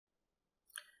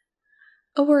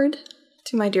A word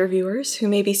to my dear viewers who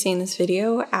may be seeing this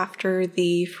video after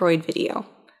the Freud video.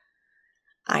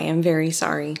 I am very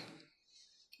sorry.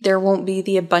 There won't be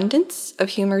the abundance of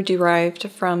humor derived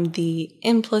from the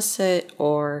implicit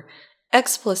or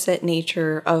explicit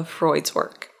nature of Freud's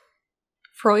work.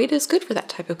 Freud is good for that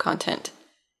type of content.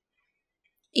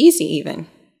 Easy even.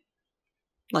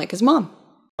 Like his mom.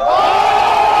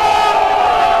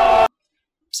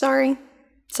 Sorry.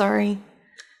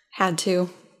 Had to.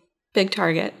 Big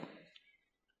target.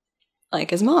 Like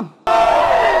his mom.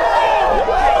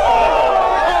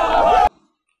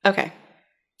 Okay.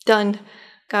 Done.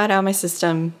 Got out of my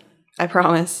system. I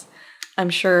promise. I'm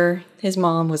sure his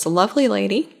mom was a lovely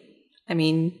lady. I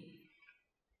mean,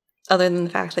 other than the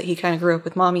fact that he kind of grew up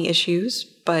with mommy issues,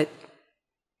 but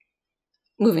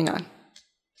moving on.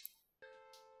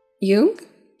 Jung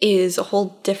is a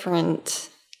whole different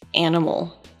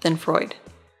animal than Freud.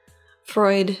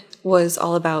 Freud was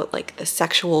all about like the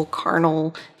sexual,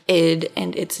 carnal id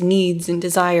and its needs and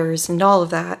desires and all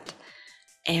of that.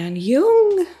 And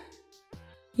Jung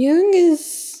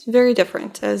is very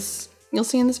different, as you'll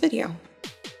see in this video.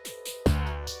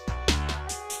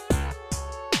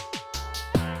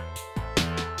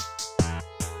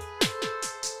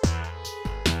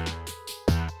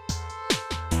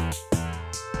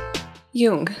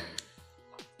 Jung.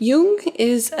 Jung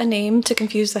is a name to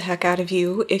confuse the heck out of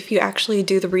you if you actually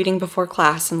do the reading before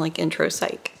class in like intro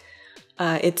psych.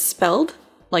 It's spelled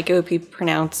like it would be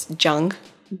pronounced Jung,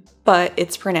 but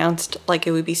it's pronounced like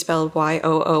it would be spelled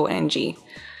Y-O-O-N-G.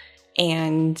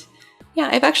 And yeah,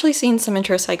 I've actually seen some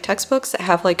intro psych textbooks that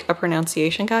have like a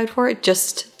pronunciation guide for it,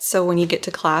 just so when you get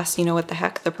to class you know what the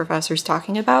heck the professor's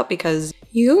talking about, because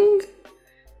Jung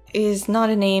is not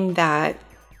a name that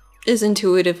is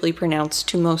intuitively pronounced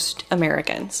to most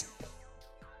Americans.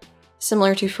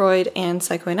 Similar to Freud and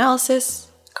psychoanalysis,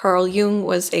 Carl Jung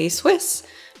was a Swiss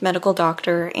medical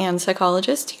doctor and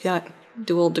psychologist, he got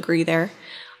dual degree there,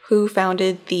 who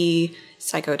founded the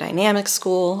psychodynamic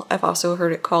school. I've also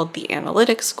heard it called the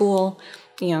analytic school,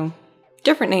 you know,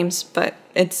 different names, but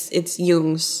it's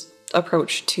Jung's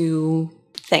approach to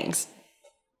things.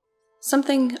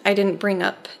 Something I didn't bring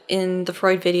up in the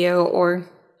Freud video or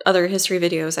other history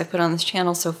videos I've put on this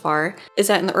channel so far is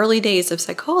that in the early days of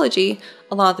psychology,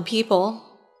 a lot of the people,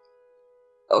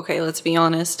 okay, let's be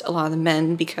honest, a lot of the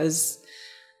men, because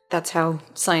that's how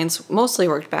science mostly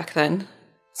worked back then,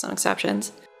 some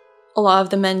exceptions, a lot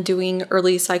of the men doing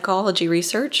early psychology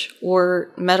research were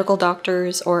medical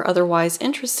doctors or otherwise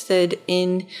interested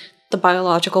in the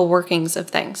biological workings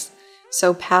of things.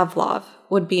 So Pavlov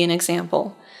would be an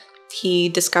example. He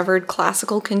discovered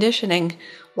classical conditioning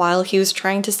while he was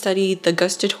trying to study the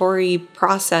gustatory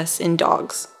process in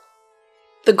dogs.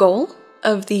 The goal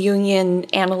of the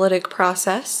Jungian analytic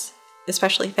process,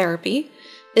 especially therapy,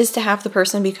 is to have the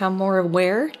person become more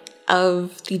aware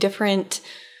of the different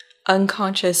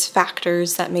unconscious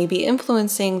factors that may be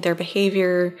influencing their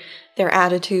behavior, their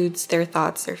attitudes, their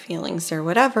thoughts, their feelings, their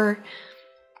whatever.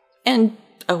 And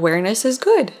awareness is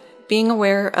good. Being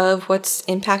aware of what's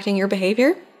impacting your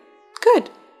behavior, good.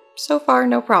 So far,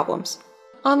 no problems.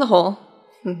 On the whole,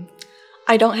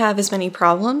 I don't have as many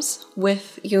problems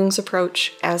with Jung's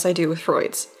approach as I do with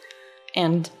Freud's.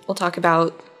 And we'll talk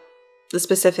about the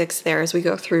specifics there as we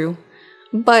go through.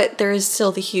 But there is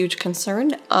still the huge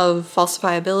concern of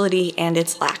falsifiability and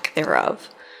its lack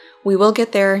thereof. We will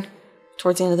get there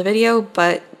towards the end of the video,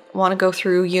 but want to go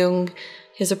through Jung,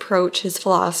 his approach, his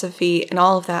philosophy, and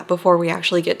all of that before we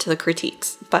actually get to the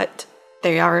critiques. But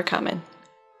they are coming.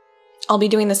 I'll be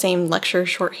doing the same lecture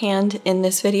shorthand in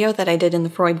this video that I did in the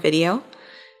Freud video.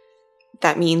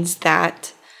 That means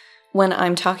that when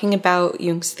I'm talking about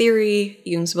Jung's theory,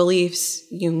 Jung's beliefs,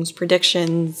 Jung's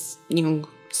predictions, Jung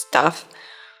stuff,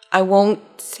 I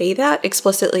won't say that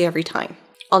explicitly every time.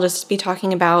 I'll just be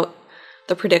talking about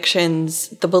the predictions,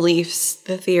 the beliefs,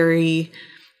 the theory,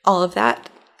 all of that,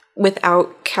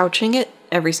 without couching it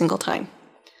every single time.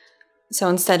 So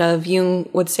instead of Jung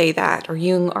would say that, or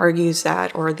Jung argues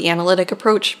that, or the analytic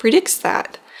approach predicts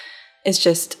that, it's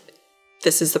just,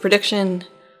 this is the prediction,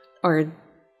 or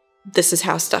this is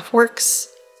how stuff works,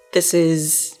 this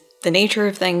is the nature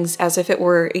of things, as if it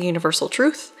were a universal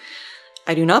truth.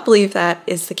 I do not believe that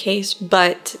is the case,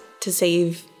 but to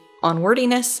save on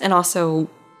wordiness and also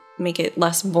make it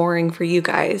less boring for you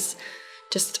guys,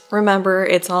 just remember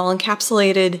it's all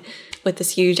encapsulated with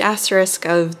this huge asterisk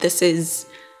of this is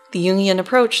the Jungian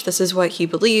approach, this is what he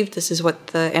believed, this is what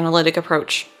the analytic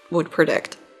approach would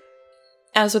predict.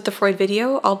 As with the Freud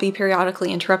video, I'll be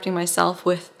periodically interrupting myself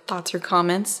with thoughts or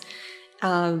comments.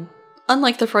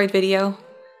 Unlike the Freud video,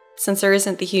 since there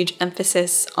isn't the huge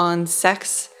emphasis on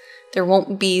sex, There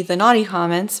won't be the naughty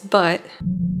comments, but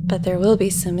there will be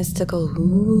some mystical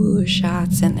ooh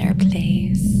shots in their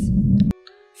place.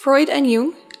 Freud and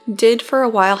Jung did for a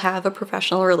while have a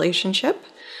professional relationship.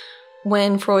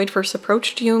 When Freud first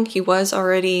approached Jung, he was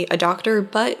already a doctor,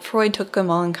 but Freud took him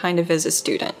on kind of as a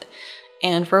student.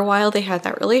 And for a while they had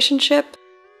that relationship,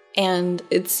 and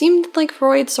it seemed like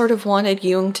Freud sort of wanted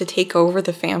Jung to take over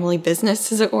the family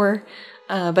business, as it were,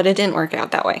 but it didn't work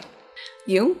out that way.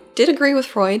 Jung did agree with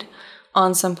Freud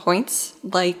on some points,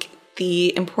 like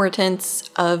the importance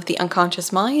of the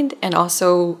unconscious mind and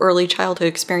also early childhood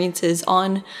experiences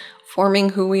on forming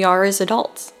who we are as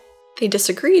adults. They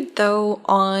disagreed, though,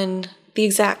 on the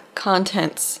exact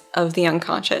contents of the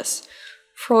unconscious.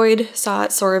 Freud saw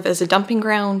it sort of as a dumping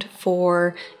ground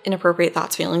for inappropriate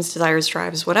thoughts, feelings, desires,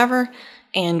 drives, whatever,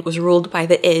 and was ruled by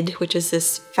the id, which is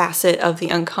this facet of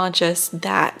the unconscious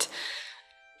that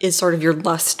is sort of your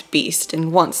lust beast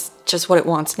and wants just what it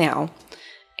wants now.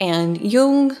 And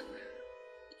Jung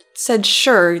said,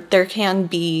 sure, there can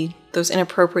be those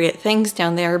inappropriate things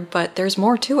down there, but there's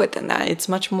more to it than that. It's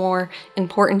much more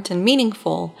important and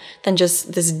meaningful than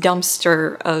just this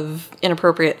dumpster of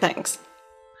inappropriate things.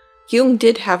 Jung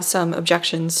did have some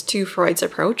objections to Freud's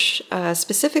approach,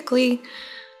 specifically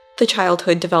the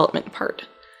childhood development part.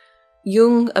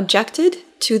 Jung objected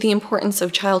to the importance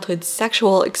of childhood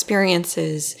sexual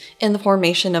experiences in the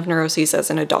formation of neuroses as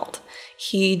an adult.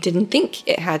 He didn't think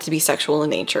it had to be sexual in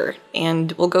nature,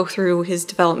 and we'll go through his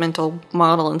developmental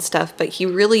model and stuff, but he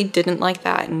really didn't like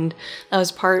that, and that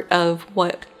was part of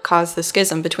what caused the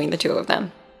schism between the two of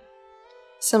them.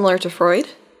 Similar to Freud,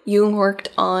 Jung worked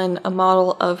on a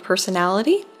model of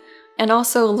personality and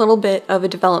also a little bit of a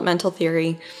developmental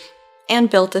theory and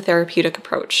built a therapeutic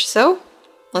approach. So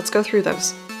let's go through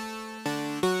those.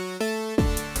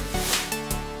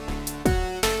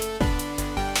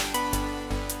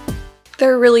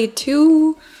 There are really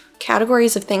two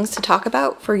categories of things to talk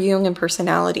about for Jung and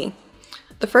personality.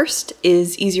 The first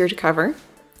is easier to cover,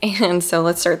 and so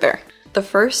let's start there. The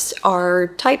first are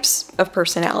types of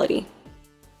personality.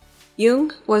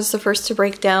 Jung was the first to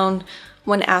break down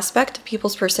one aspect of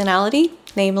people's personality,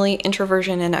 namely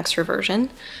introversion and extroversion,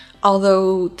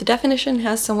 although the definition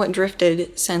has somewhat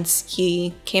drifted since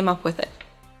he came up with it.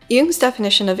 Jung's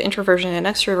definition of introversion and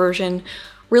extroversion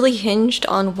really hinged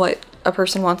on what a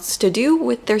person wants to do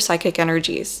with their psychic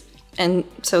energies. And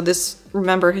so this,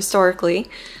 remember, historically,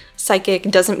 psychic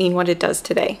doesn't mean what it does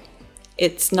today.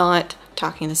 It's not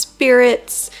talking to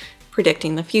spirits,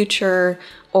 predicting the future,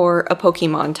 or a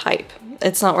Pokemon type.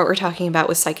 It's not what we're talking about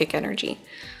with psychic energy.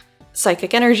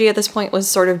 Psychic energy at this point was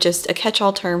sort of just a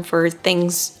catch-all term for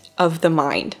things of the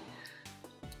mind.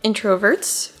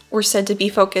 Introverts were said to be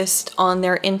focused on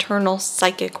their internal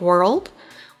psychic world,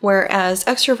 whereas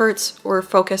extroverts were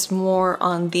focused more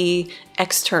on the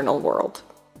external world.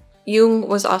 Jung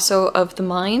was also of the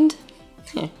mind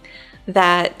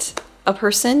that a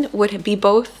person would be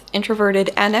both introverted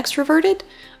and extroverted,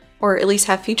 or at least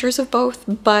have features of both,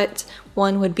 but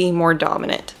one would be more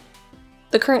dominant.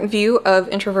 The current view of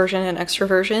introversion and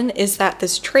extroversion is that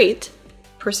this trait,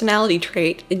 personality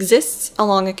trait, exists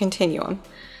along a continuum.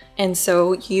 And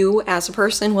so you as a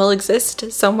person will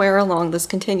exist somewhere along this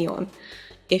continuum.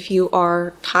 If you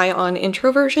are high on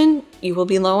introversion, you will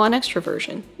be low on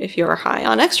extroversion. If you are high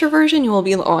on extroversion, you will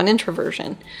be low on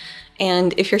introversion.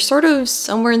 And if you're sort of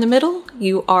somewhere in the middle,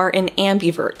 you are an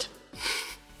ambivert.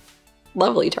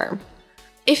 Lovely term.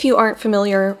 If you aren't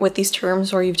familiar with these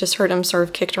terms, or you've just heard them sort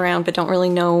of kicked around but don't really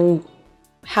know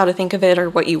how to think of it or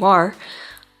what you are,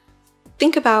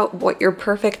 think about what your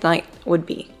perfect night would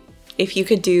be. If you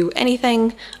could do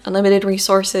anything, unlimited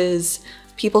resources,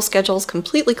 people's schedules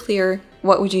completely clear,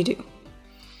 what would you do?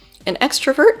 An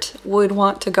extrovert would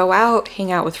want to go out,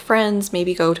 hang out with friends,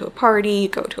 maybe go to a party,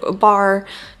 go to a bar,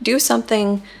 do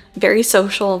something very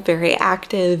social, very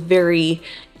active, very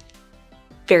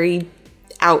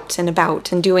out and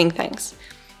about and doing things.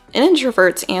 An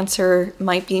introvert's answer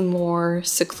might be more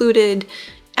secluded,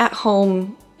 at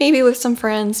home, maybe with some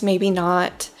friends, maybe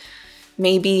not,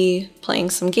 maybe playing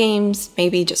some games,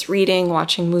 maybe just reading,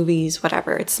 watching movies,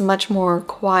 whatever. It's a much more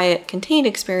quiet, contained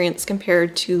experience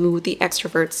compared to the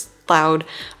extrovert's loud,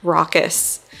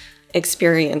 raucous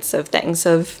experience of things,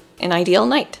 of an ideal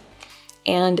night.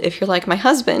 And if you're like my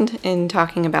husband in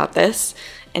talking about this,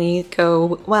 and you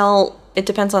go, well, it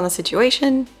depends on the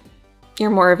situation, you're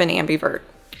more of an ambivert.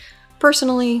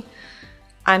 Personally,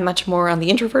 I'm much more on the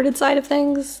introverted side of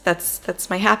things. That's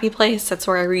my happy place. That's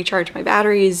where I recharge my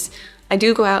batteries. I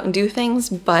do go out and do things,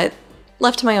 but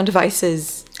left to my own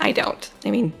devices, I don't.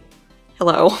 I mean,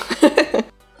 hello.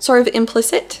 Sort of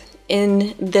implicit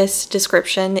in this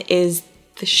description is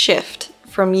the shift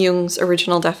from Jung's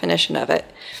original definition of it.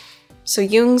 So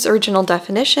Jung's original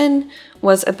definition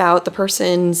was about the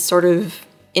person's sort of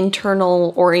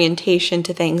internal orientation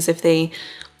to things, if they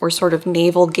were sort of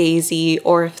navel-gazy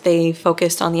or if they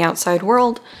focused on the outside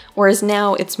world, whereas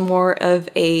now it's more of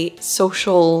a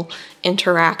social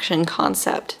interaction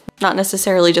concept, not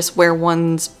necessarily just where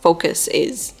one's focus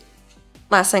is.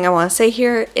 Last thing I want to say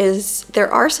here is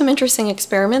there are some interesting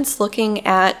experiments looking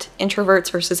at introverts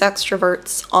versus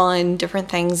extroverts on different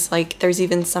things. Like there's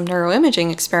even some neuroimaging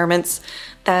experiments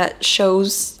that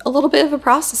shows a little bit of a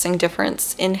processing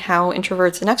difference in how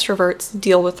introverts and extroverts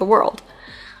deal with the world.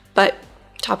 But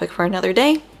topic for another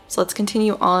day, so let's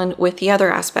continue on with the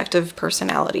other aspect of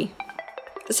personality.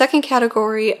 The second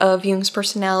category of Jung's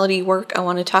personality work I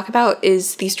want to talk about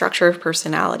is the structure of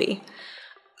personality.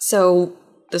 So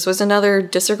this was another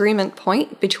disagreement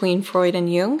point between Freud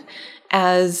and Jung.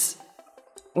 As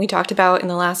we talked about in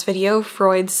the last video,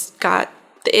 Freud's got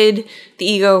the id, the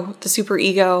ego, the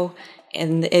superego,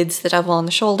 and the id's the devil on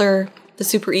the shoulder, the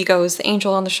superego is the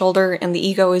angel on the shoulder, and the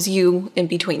ego is you in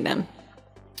between them.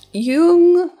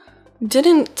 Jung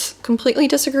didn't completely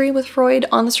disagree with Freud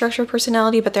on the structure of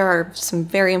personality, but there are some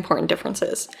very important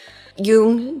differences.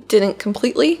 Jung didn't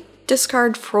completely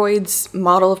discard Freud's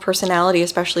model of personality,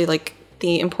 especially like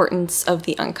the importance of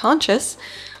the unconscious,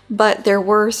 but there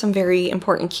were some very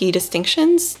important key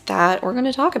distinctions that we're going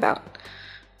to talk about.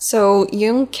 So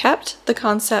Jung kept the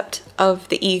concept of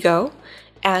the ego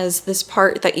as this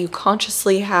part that you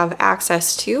consciously have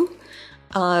access to,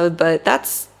 but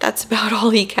that's about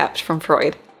all he kept from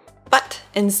Freud. But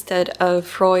instead of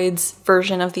Freud's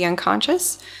version of the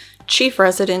unconscious, chief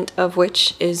resident of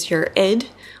which is your id,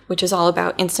 which is all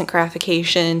about instant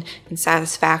gratification and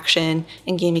satisfaction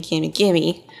and gimme, gimme,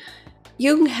 gimme,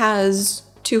 Jung has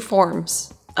two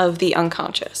forms of the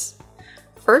unconscious.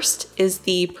 First is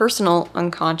the personal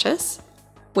unconscious,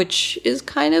 which is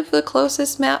kind of the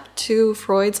closest map to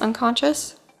Freud's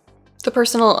unconscious. The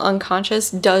personal unconscious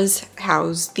does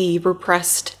house the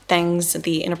repressed things,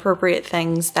 the inappropriate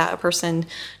things that a person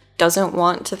doesn't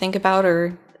want to think about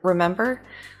or remember,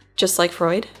 just like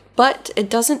Freud. But it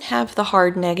doesn't have the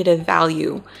hard negative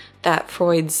value that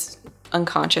Freud's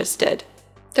unconscious did.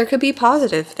 There could be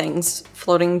positive things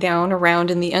floating down around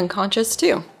in the unconscious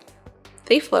too.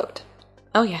 They float.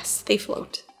 Oh yes, they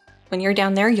float. When you're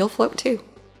down there, you'll float too.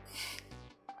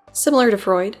 Similar to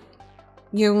Freud,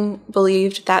 Jung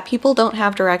believed that people don't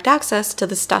have direct access to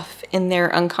the stuff in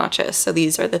their unconscious. So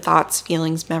these are the thoughts,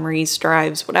 feelings, memories,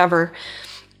 drives, whatever.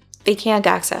 They can't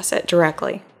access it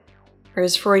directly.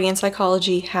 Whereas Freudian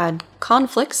psychology had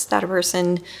conflicts that a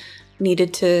person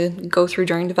needed to go through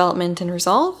during development and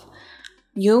resolve,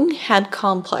 Jung had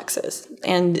complexes,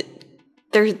 and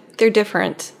they're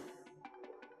different.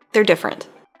 They're different.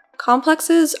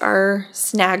 Complexes are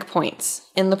snag points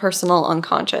in the personal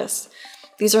unconscious.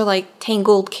 These are like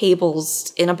tangled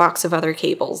cables in a box of other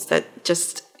cables that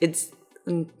just, it's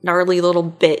a gnarly little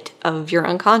bit of your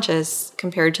unconscious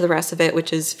compared to the rest of it,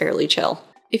 which is fairly chill.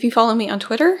 If you follow me on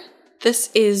Twitter,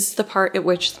 this is the part at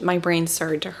which my brain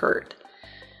started to hurt.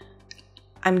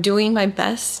 I'm doing my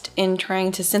best in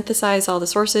trying to synthesize all the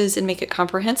sources and make it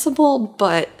comprehensible,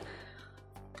 but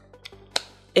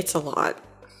it's a lot.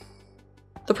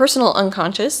 The personal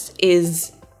unconscious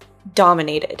is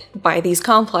dominated by these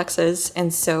complexes,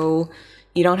 and so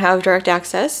you don't have direct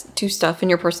access to stuff in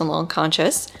your personal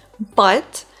unconscious,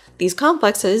 but these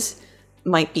complexes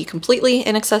might be completely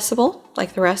inaccessible,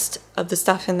 like the rest of the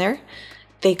stuff in there.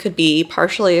 They could be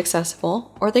partially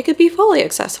accessible, or they could be fully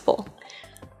accessible.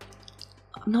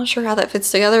 I'm not sure how that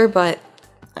fits together, but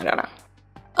I don't know.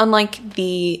 Unlike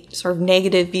the sort of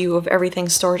negative view of everything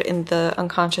stored in the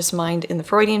unconscious mind in the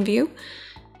Freudian view,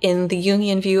 in the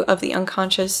Jungian view of the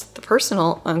unconscious, the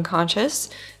personal unconscious,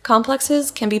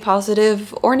 complexes can be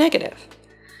positive or negative.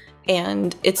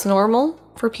 And it's normal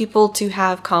for people to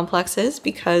have complexes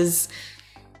because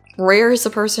rare is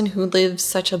the person who lives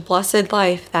such a blessed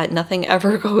life that nothing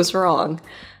ever goes wrong.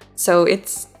 So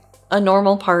it's a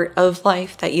normal part of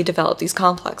life that you develop these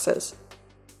complexes.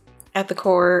 At the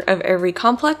core of every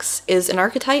complex is an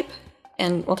archetype,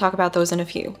 and we'll talk about those in a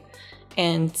few.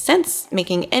 And since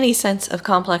making any sense of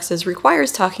complexes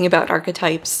requires talking about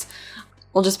archetypes,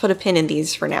 we'll just put a pin in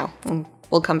these for now, and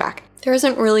we'll come back. There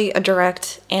isn't really a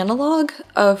direct analog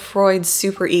of Freud's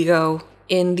superego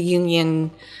in the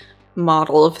Jungian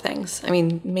model of things. I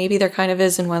mean, maybe there kind of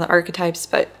is in one of the archetypes,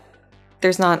 but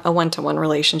there's not a one-to-one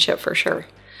relationship for sure.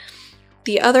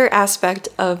 The other aspect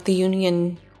of the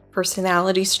Jungian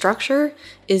personality structure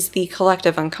is the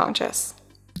collective unconscious.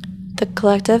 The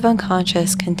collective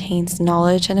unconscious contains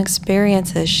knowledge and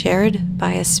experiences shared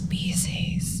by a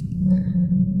species.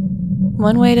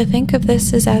 One way to think of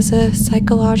this is as a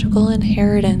psychological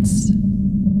inheritance.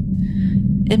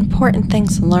 Important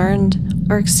things learned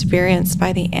or experienced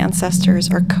by the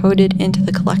ancestors are coded into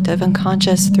the collective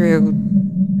unconscious through...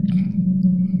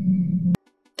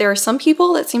 There are some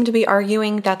people that seem to be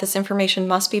arguing that this information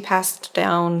must be passed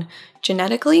down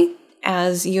genetically,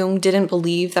 as Jung didn't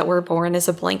believe that we're born as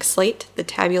a blank slate, the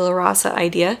tabula rasa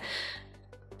idea.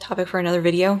 Topic for another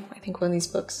video. I think one of these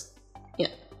books. Yeah.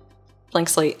 Blank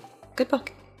Slate. Good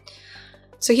book.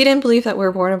 So he didn't believe that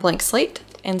we're born a blank slate,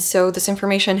 and so this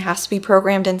information has to be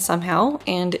programmed in somehow,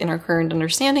 and in our current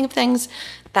understanding of things,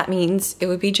 that means it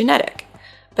would be genetic.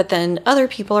 But then other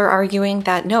people are arguing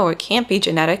that no, it can't be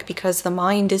genetic because the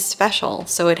mind is special,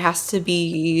 so it has to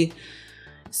be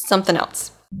something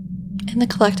else. In the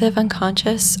collective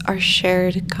unconscious are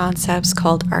shared concepts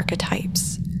called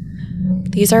archetypes.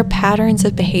 These are patterns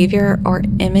of behavior or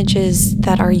images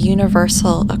that are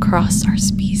universal across our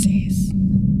species.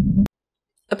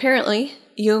 Apparently,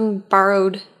 Jung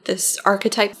borrowed this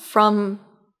archetype from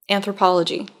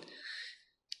anthropology.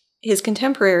 His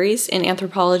contemporaries in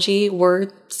anthropology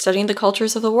were studying the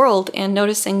cultures of the world and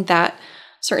noticing that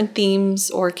certain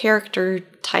themes or character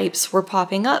types were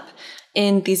popping up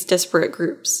in these disparate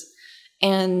groups.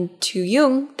 And to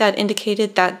Jung, that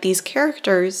indicated that these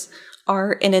characters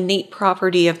are an innate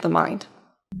property of the mind.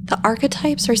 The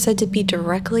archetypes are said to be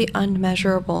directly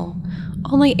unmeasurable,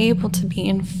 only able to be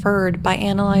inferred by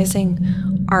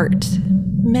analyzing art,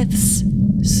 myths,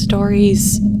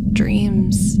 stories,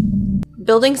 dreams.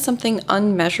 Building something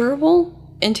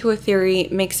unmeasurable into a theory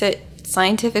makes it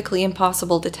scientifically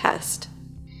impossible to test.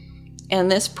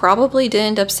 And this probably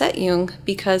didn't upset Jung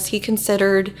because he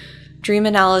considered dream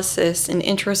analysis and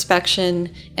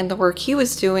introspection and the work he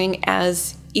was doing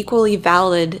as equally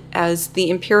valid as the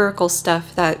empirical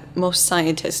stuff that most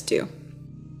scientists do.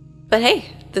 But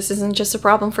hey, this isn't just a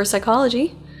problem for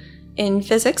psychology. In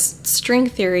physics, string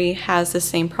theory has the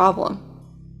same problem.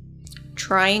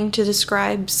 Trying to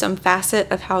describe some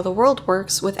facet of how the world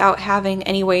works without having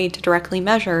any way to directly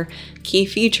measure key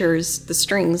features, the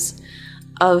strings,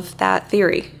 of that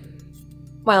theory.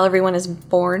 While everyone is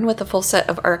born with a full set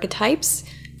of archetypes,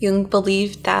 Jung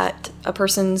believed that a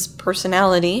person's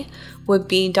personality would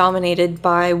be dominated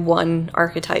by one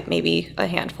archetype, maybe a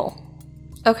handful.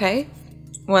 Okay,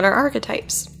 what are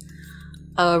archetypes?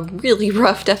 A really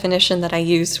rough definition that I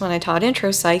used when I taught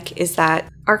intro psych is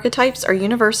that archetypes are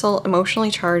universal,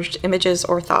 emotionally charged images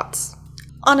or thoughts.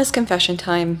 Honest confession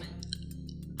time.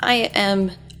 I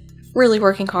am really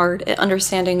working hard at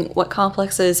understanding what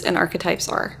complexes and archetypes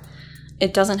are.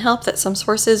 It doesn't help that some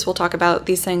sources will talk about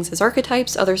these things as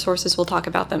archetypes, other sources will talk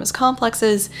about them as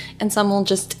complexes, and some will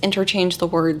just interchange the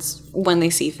words when they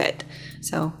see fit.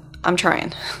 So, I'm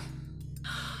trying.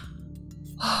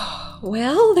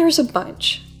 Well, there's a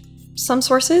bunch. Some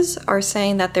sources are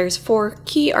saying that there's 4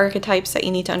 key archetypes that you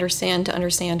need to understand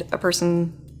a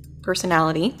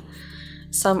personality.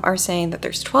 Some are saying that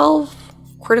there's 12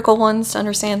 critical ones to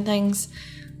understand things.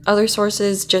 Other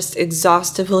sources just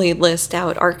exhaustively list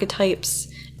out archetypes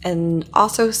and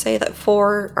also say that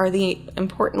 4 are the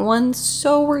important ones,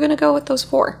 so we're gonna go with those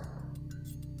 4.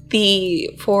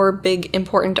 The 4 big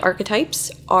important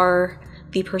archetypes are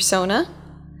the persona,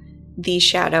 the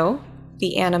shadow,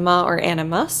 the anima or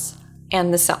animus,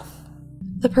 and the self.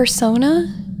 The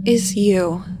persona is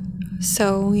you,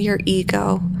 so your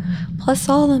ego, plus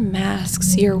all the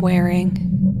masks you're wearing.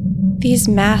 These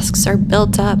masks are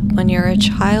built up when you're a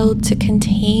child to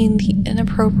contain the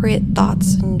inappropriate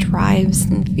thoughts and drives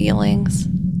and feelings.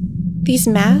 These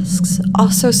masks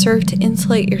also serve to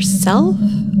insulate yourself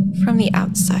from the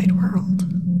outside world.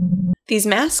 These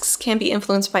masks can be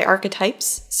influenced by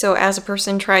archetypes, so as a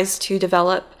person tries to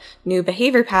develop new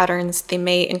behavior patterns, they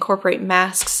may incorporate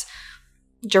masks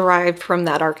derived from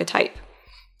that archetype.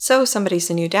 So somebody's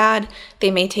a new dad, they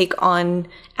may take on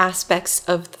aspects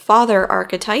of the father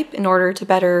archetype in order to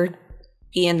better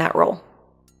be in that role.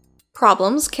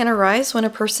 Problems can arise when a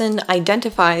person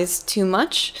identifies too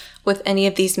much with any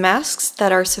of these masks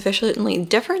that are sufficiently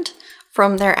different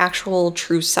from their actual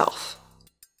true self.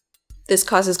 This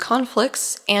causes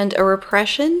conflicts and a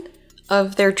repression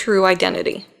of their true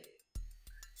identity.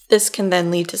 This can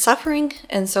then lead to suffering,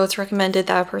 and so it's recommended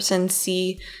that a person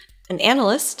see an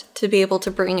analyst to be able to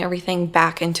bring everything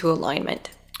back into alignment.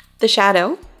 The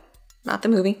shadow, not the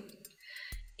movie,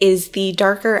 is the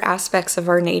darker aspects of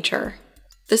our nature.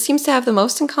 This seems to have the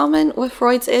most in common with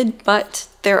Freud's id, but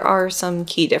there are some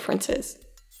key differences.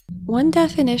 One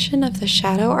definition of the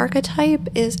shadow archetype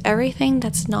is everything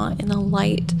that's not in the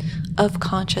light of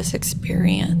conscious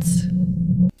experience.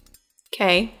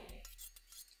 Okay.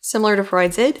 Similar to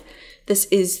Freud's id, This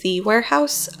is the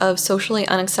warehouse of socially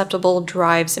unacceptable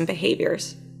drives and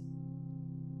behaviors.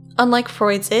 Unlike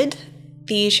Freud's id,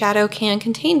 the shadow can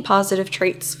contain positive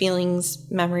traits, feelings,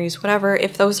 memories, whatever,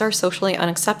 if those are socially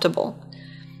unacceptable.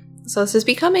 So this is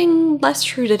becoming less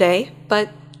true today, but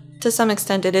to some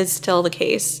extent it is still the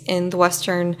case in the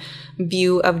Western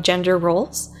view of gender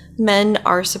roles. Men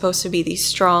are supposed to be these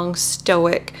strong,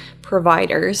 stoic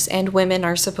providers, and women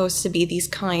are supposed to be these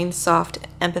kind, soft,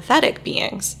 empathetic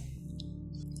beings.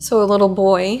 So a little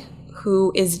boy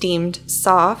who is deemed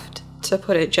soft, to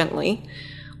put it gently,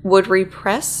 would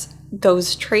repress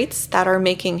those traits that are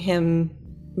making him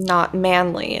not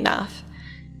manly enough.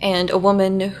 And a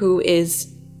woman who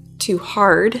is too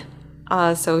hard,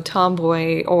 so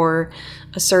tomboy or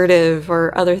assertive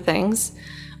or other things,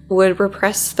 would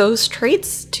repress those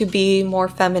traits to be more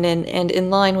feminine and in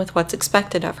line with what's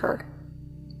expected of her.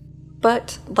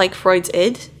 But like Freud's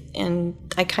id, and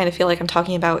I kind of feel like I'm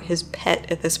talking about his pet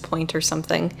at this point or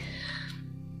something,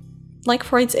 like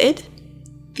Freud's id,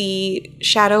 the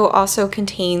shadow also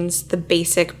contains the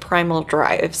basic primal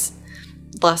drives: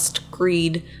 lust,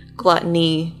 greed,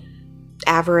 gluttony,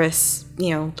 avarice,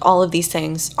 all of these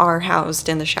things are housed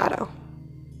in the shadow.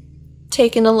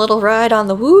 Taking a little ride on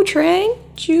the woo train,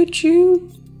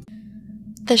 choo-choo.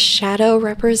 The shadow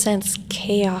represents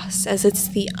chaos, as it's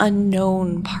the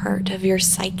unknown part of your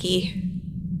psyche.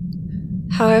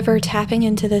 However, tapping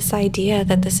into this idea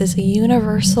that this is a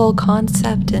universal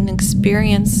concept and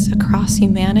experience across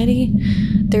humanity,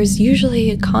 there's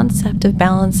usually a concept of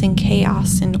balancing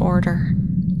chaos and order.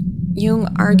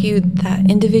 Jung argued that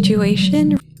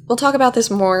individuation, we'll talk about this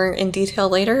more in detail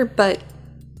later, but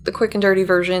the quick and dirty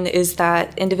version is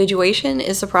that individuation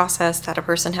is a process that a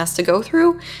person has to go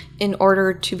through in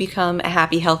order to become a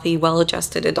happy, healthy,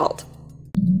 well-adjusted adult.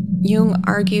 Jung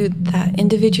argued that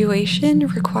individuation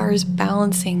requires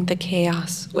balancing the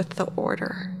chaos with the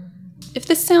order. If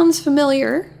this sounds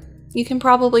familiar, you can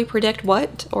probably predict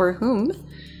what, or whom,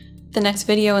 the next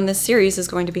video in this series is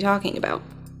going to be talking about.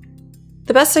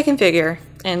 The best I can figure,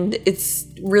 and it's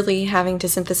really having to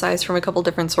synthesize from a couple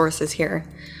different sources here,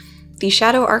 the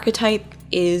shadow archetype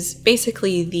is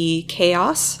basically the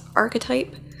chaos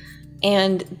archetype,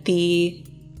 and the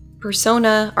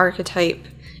persona archetype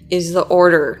is the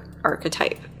order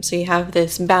archetype. So you have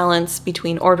this balance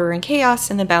between order and chaos,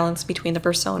 and the balance between the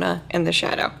persona and the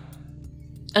shadow.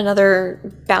 Another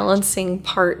balancing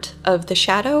part of the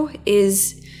shadow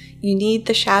is you need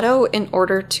the shadow in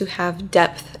order to have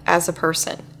depth as a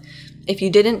person. If you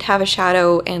didn't have a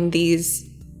shadow and these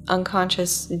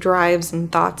unconscious drives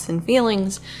and thoughts and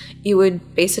feelings, you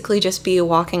would basically just be a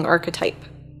walking archetype.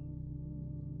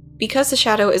 Because the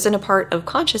shadow isn't a part of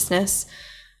consciousness,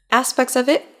 aspects of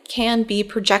it can be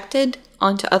projected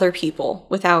onto other people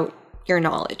without your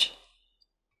knowledge.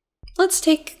 Let's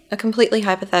take a completely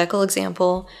hypothetical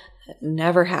example that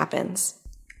never happens.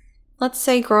 Let's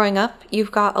say growing up,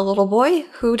 you've got a little boy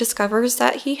who discovers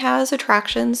that he has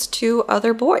attractions to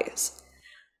other boys.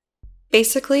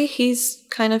 Basically, he's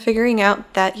kind of figuring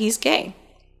out that he's gay.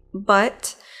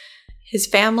 But his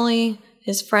family,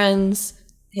 his friends,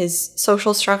 his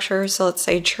social structure, so let's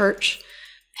say church,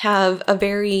 have a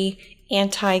very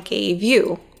anti-gay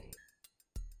view.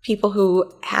 People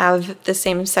who have the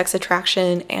same-sex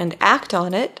attraction and act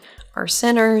on it are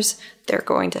sinners, they're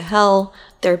going to hell,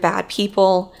 they're bad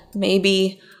people,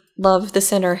 maybe love the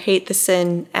sinner, hate the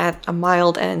sin at a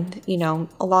mild end,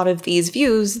 a lot of these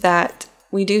views that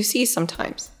we do see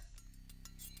sometimes.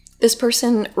 This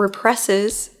person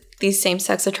represses these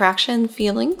same-sex attraction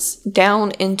feelings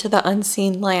down into the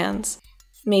unseen lands.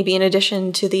 Maybe in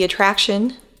addition to the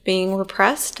attraction being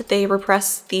repressed, they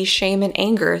repress the shame and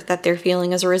anger that they're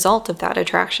feeling as a result of that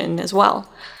attraction as well.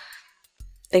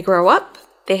 They grow up,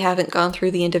 they haven't gone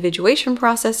through the individuation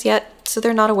process yet, so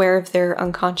they're not aware of their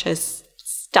unconscious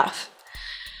stuff.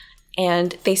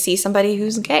 And they see somebody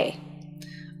who's gay.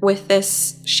 With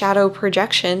this shadow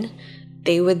projection,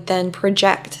 they would then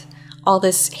project all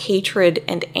this hatred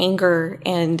and anger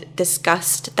and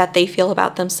disgust that they feel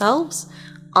about themselves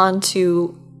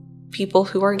onto people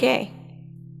who are gay.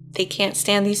 They can't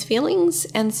stand these feelings,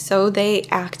 and so they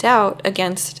act out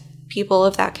against people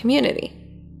of that community.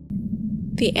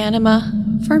 The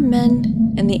anima for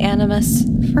men and the animus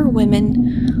for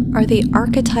women are the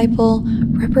archetypal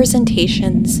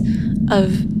representations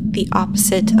of the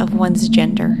opposite of one's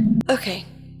gender. Okay,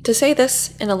 to say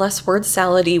this in a less word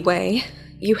salad-y way,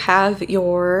 you have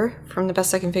your, from the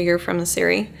best I can figure from the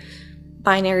series,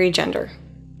 binary gender.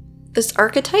 This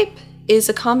archetype is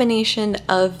a combination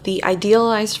of the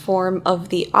idealized form of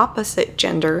the opposite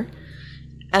gender,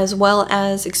 as well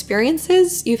as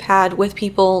experiences you've had with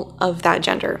people of that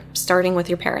gender, starting with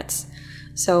your parents.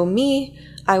 So me,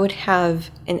 I would have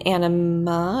an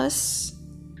animus.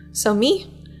 So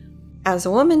me, as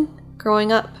a woman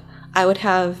growing up, I would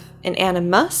have an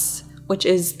animus, which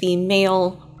is the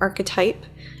male archetype,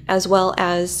 as well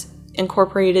as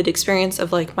incorporated experience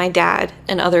of like my dad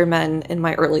and other men in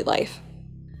my early life.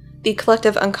 The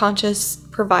collective unconscious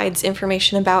provides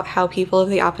information about how people of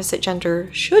the opposite gender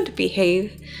should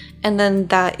behave, and then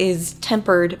that is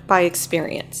tempered by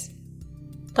experience.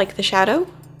 Like the shadow,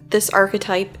 this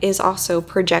archetype is also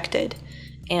projected,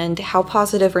 and how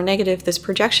positive or negative this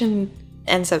projection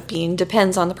ends up being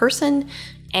depends on the person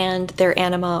and their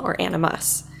anima or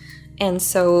animus. And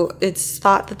so it's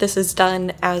thought that this is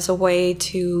done as a way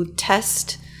to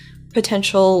test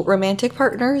potential romantic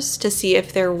partners to see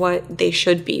if they're what they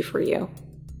should be for you.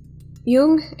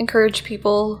 Jung encouraged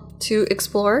people to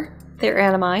explore their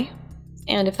animi,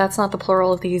 and if that's not the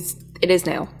plural of these, it is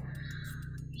now.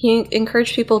 He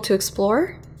encouraged people to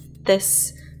explore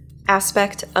this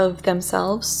aspect of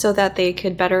themselves so that they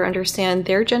could better understand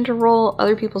their gender role,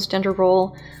 other people's gender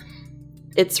role,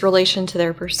 its relation to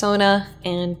their persona,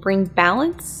 and bring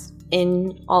balance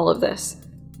in all of this.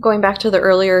 Going back to the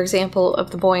earlier example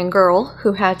of the boy and girl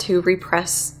who had to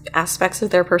repress aspects of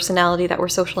their personality that were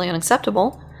socially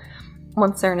unacceptable,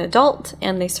 once they're an adult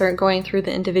and they start going through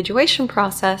the individuation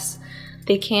process,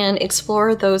 they can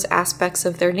explore those aspects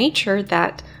of their nature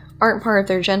that aren't part of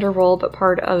their gender role but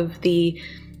part of the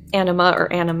anima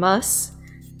or animus,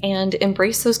 and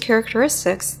embrace those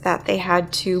characteristics that they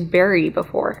had to bury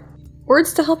before.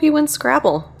 Words to help you win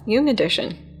Scrabble, Jung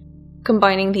edition.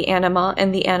 Combining the anima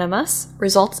and the animus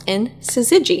results in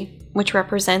syzygy, which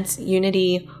represents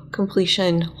unity,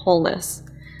 completion, wholeness.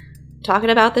 Talking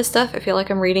about this stuff, I feel like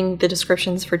I'm reading the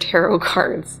descriptions for tarot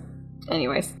cards.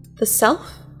 Anyways, the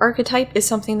self archetype is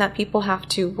something that people have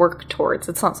to work towards.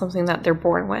 It's not something that they're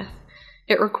born with.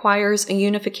 It requires a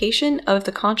unification of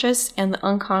the conscious and the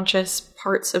unconscious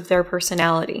parts of their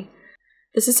personality.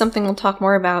 This is something we'll talk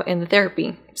more about in the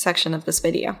therapy section of this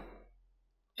video.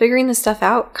 Figuring this stuff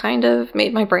out kind of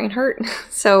made my brain hurt,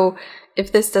 so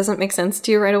if this doesn't make sense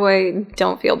to you right away,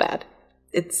 don't feel bad.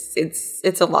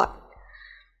 It's a lot.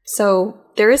 So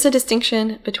there is a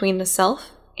distinction between the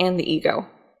self and the ego.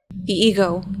 The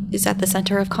ego is at the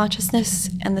center of consciousness,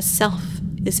 and the self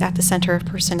is at the center of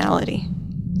personality.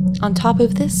 On top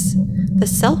of this, the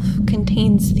self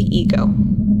contains the ego.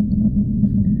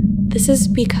 This is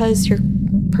because your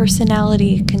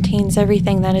personality contains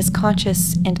everything that is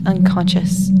conscious and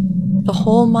unconscious. The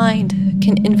whole mind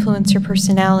can influence your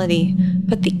personality,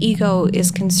 but the ego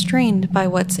is constrained by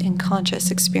what's in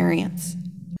conscious experience.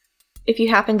 If you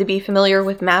happen to be familiar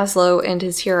with Maslow and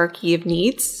his hierarchy of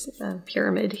needs,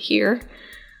 pyramid here,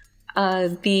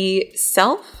 the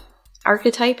self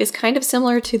archetype is kind of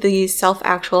similar to the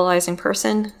self-actualizing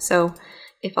person. So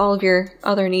if all of your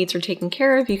other needs are taken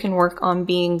care of, you can work on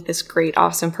being this great,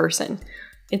 awesome person.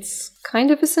 It's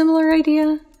kind of a similar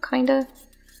idea, kinda.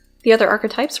 The other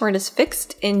archetypes weren't as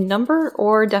fixed in number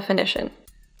or definition.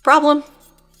 Problem: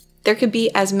 there could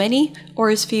be as many or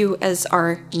as few as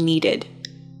are needed.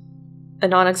 A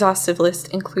non-exhaustive list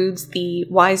includes the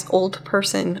wise old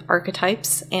person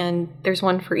archetypes, and there's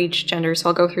one for each gender, so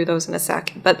I'll go through those in a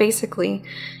sec. But basically,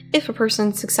 if a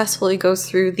person successfully goes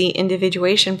through the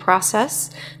individuation process,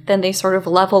 then they sort of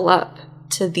level up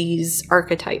to these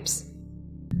archetypes.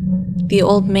 The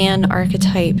old man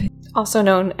archetype, also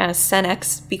known as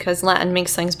Senex because Latin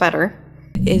makes things better,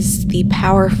 is the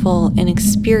powerful and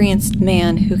experienced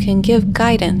man who can give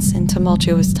guidance in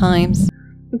tumultuous times.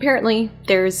 Apparently,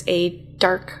 there's a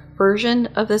dark version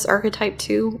of this archetype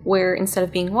too, where instead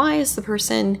of being wise, the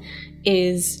person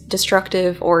is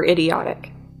destructive or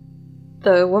idiotic.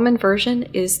 The woman version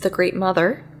is the Great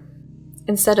Mother.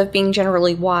 Instead of being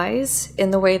generally wise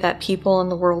in the way that people in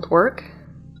the world work,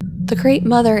 the Great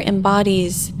Mother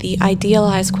embodies the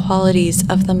idealized qualities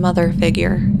of the mother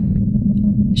figure.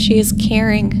 She is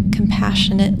caring,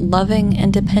 compassionate, loving,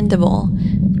 and dependable,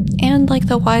 and like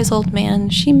the wise old man,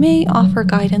 she may offer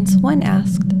guidance when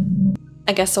asked.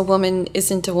 I guess a woman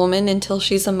isn't a woman until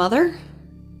she's a mother?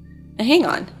 Now hang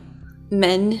on.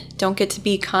 Men don't get to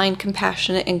be kind,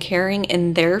 compassionate, and caring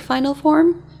in their final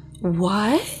form?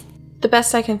 What? The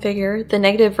best I can figure, the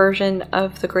negative version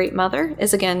of the Great Mother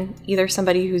is again either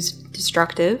somebody who's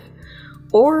destructive,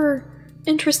 or,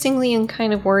 interestingly and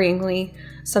kind of worryingly,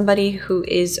 somebody who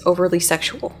is overly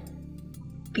sexual.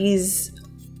 These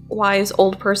wise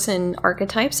old person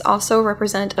archetypes also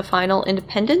represent a final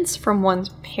independence from one's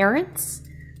parents,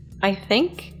 I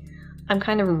think. I'm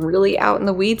kind of really out in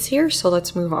the weeds here, so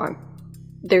let's move on.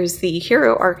 There's the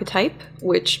hero archetype,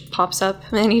 which pops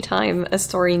up anytime a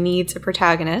story needs a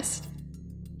protagonist.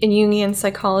 In Jungian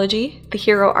psychology, the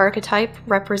hero archetype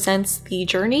represents the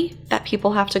journey that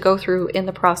people have to go through in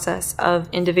the process of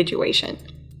individuation.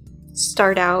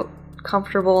 Start out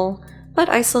comfortable, but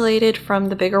isolated from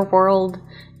the bigger world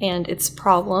and its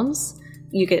problems.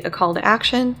 You get a call to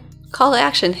action. Call to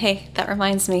action, hey, that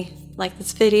reminds me. Like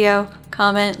this video,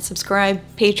 comment, subscribe,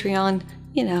 Patreon,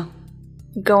 you know.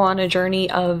 Go on a journey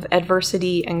of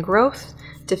adversity and growth,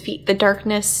 defeat the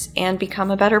darkness, and become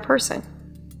a better person.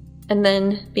 And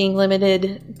then, being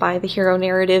limited by the hero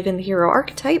narrative and the hero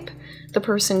archetype, the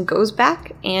person goes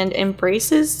back and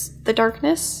embraces the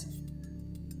darkness,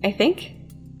 I think.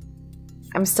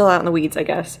 I'm still out in the weeds, I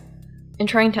guess. In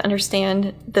trying to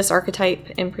understand this archetype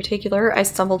in particular, I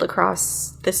stumbled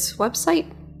across this website,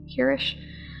 Eris.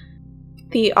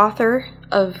 The author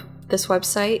of this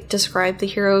website described the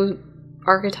hero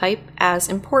archetype as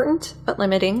important but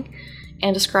limiting,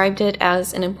 and described it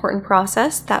as an important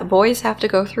process that boys have to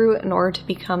go through in order to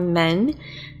become men.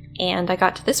 And I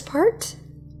got to this part,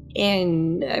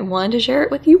 and I wanted to share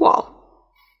it with you all.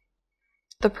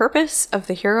 The purpose of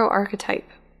the hero archetype.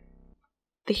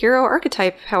 The hero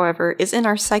archetype, however, is in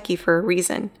our psyche for a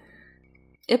reason.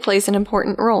 It plays an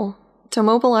important role to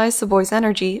mobilize the boy's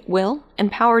energy, will,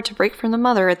 and power to break from the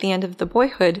mother at the end of the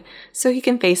boyhood so he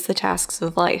can face the tasks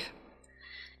of life.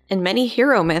 In many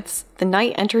hero myths, the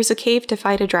knight enters a cave to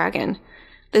fight a dragon.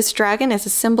 This dragon is a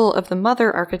symbol of the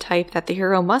mother archetype that the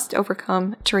hero must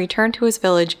overcome to return to his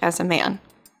village as a man.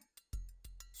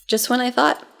 Just when I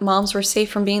thought moms were safe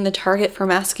from being the target for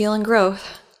masculine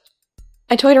growth,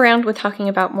 I toyed around with talking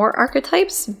about more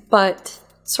archetypes, but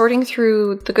sorting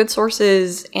through the good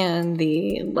sources and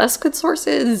the less good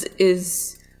sources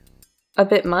is a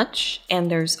bit much,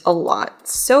 and there's a lot.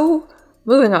 So,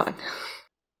 moving on.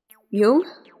 Jung,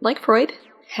 like Freud,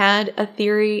 had a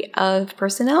theory of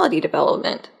personality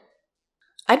development.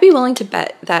 I'd be willing to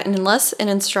bet that unless an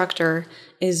instructor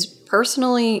is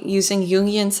personally using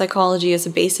Jungian psychology as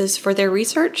a basis for their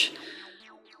research,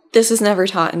 this is never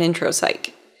taught in intro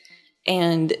psych.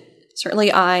 And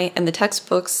certainly I and the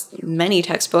textbooks, many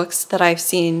textbooks that I've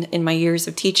seen in my years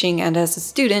of teaching and as a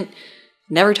student,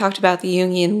 never talked about the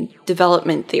Jungian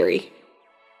development theory.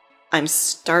 I'm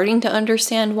starting to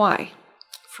understand why.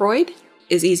 Freud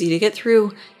is easy to get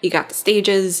through. You got the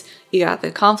stages, you got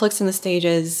the conflicts in the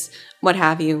stages, what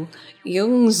have you.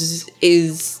 Jung's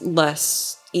is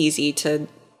less easy to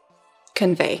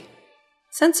convey.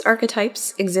 Since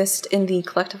archetypes exist in the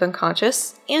collective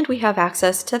unconscious, and we have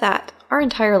access to that our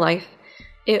entire life,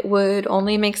 it would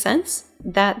only make sense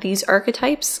that these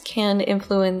archetypes can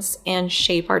influence and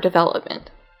shape our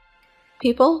development.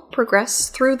 People progress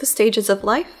through the stages of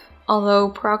life, although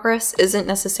progress isn't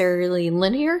necessarily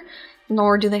linear,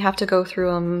 nor do they have to go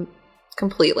through them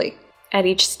completely. At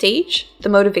each stage, the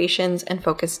motivations and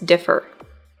focus differ.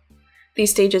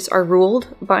 These stages are ruled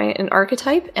by an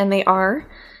archetype, and they are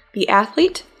the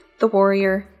athlete, the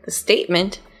warrior, the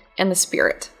statement, and the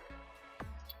spirit.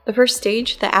 The first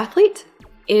stage, the athlete,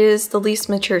 is the least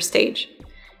mature stage.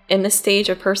 In this stage,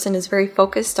 a person is very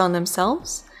focused on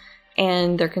themselves,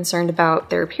 and they're concerned about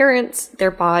their appearance,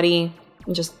 their body,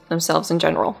 and just themselves in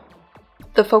general.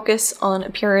 The focus on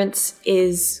appearance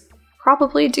is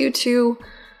probably due to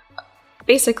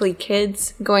basically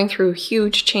kids going through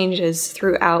huge changes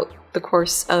throughout the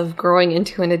course of growing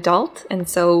into an adult, and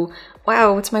so,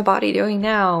 wow, what's my body doing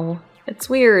now? It's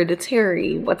weird, it's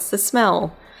hairy, what's the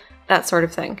smell? That sort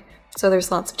of thing. So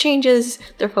there's lots of changes,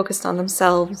 they're focused on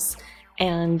themselves,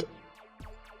 and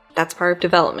that's part of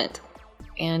development.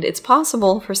 And it's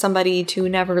possible for somebody to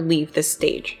never leave this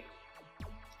stage.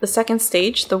 The second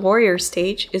stage, the warrior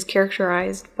stage, is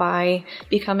characterized by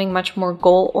becoming much more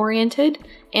goal-oriented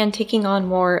and taking on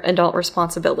more adult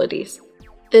responsibilities.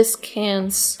 This can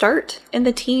start in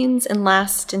the teens and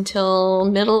last until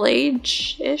middle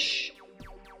age-ish.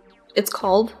 It's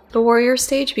called the warrior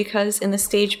stage because in this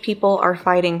stage people are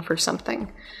fighting for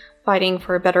something. Fighting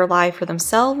for a better life for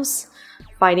themselves,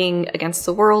 fighting against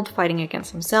the world, fighting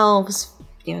against themselves,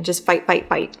 just fight, fight,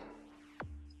 fight.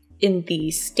 In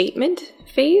the statement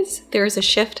phase, there is a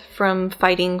shift from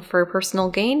fighting for personal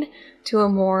gain to a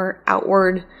more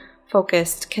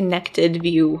outward-focused, connected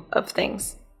view of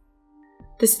things.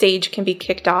 The stage can be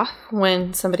kicked off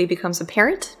when somebody becomes a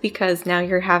parent, because now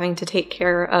you're having to take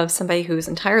care of somebody who is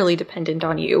entirely dependent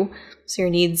on you, so your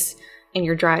needs and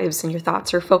your drives and your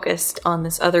thoughts are focused on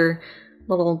this other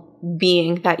little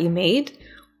being that you made.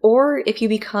 Or if you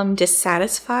become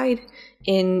dissatisfied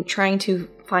in trying to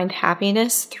find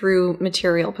happiness through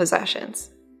material possessions.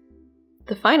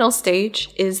 The final stage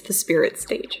is the spirit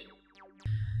stage.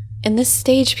 In this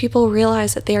stage, people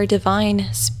realize that they are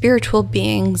divine, spiritual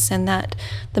beings and that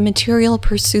the material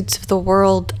pursuits of the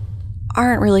world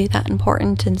aren't really that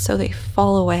important, and so they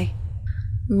fall away.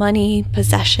 Money,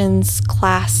 possessions,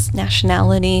 class,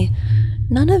 nationality,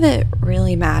 none of it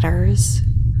really matters.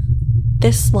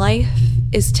 This life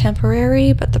is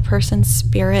temporary, but the person's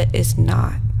spirit is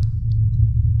not.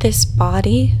 This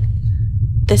body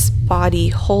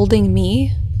holding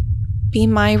me, be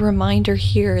my reminder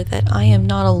here that I am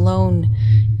not alone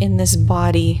in this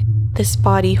body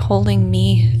holding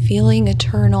me, feeling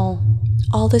eternal.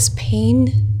 All this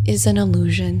pain is an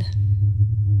illusion.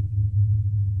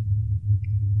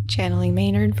 Channeling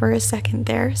Maynard for a second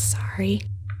there, sorry.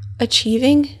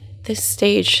 Achieving this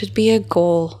stage should be a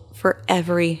goal for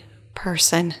every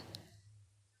person.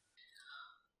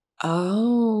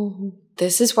 Oh,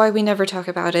 this is why we never talk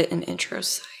about it in intro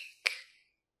psych.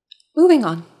 Moving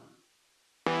on.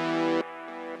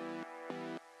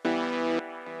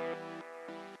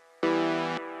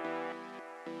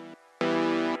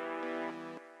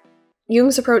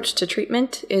 Jung's approach to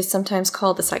treatment is sometimes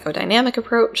called the psychodynamic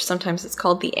approach, sometimes it's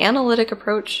called the analytic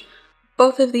approach.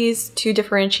 Both of these to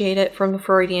differentiate it from the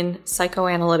Freudian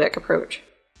psychoanalytic approach.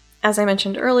 As I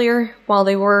mentioned earlier, while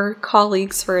they were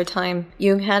colleagues for a time,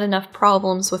 Jung had enough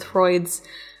problems with Freud's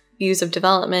views of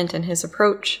development and his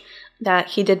approach that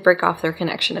he did break off their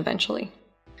connection eventually.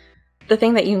 The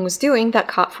thing that Jung was doing that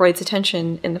caught Freud's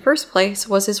attention in the first place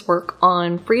was his work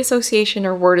on free association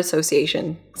or word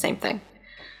association, same thing.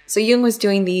 So Jung was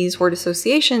doing these word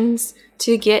associations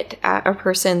to get at a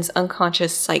person's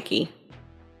unconscious psyche.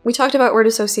 We talked about word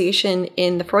association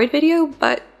in the Freud video,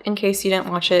 but in case you didn't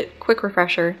watch it, quick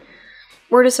refresher.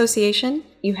 Word association,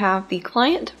 you have the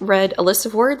client read a list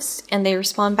of words and they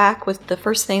respond back with the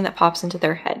first thing that pops into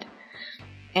their head.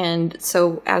 And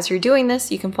so as you're doing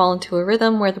this, you can fall into a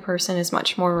rhythm where the person is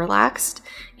much more relaxed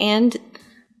and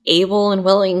able and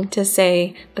willing to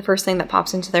say the first thing that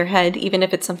pops into their head, even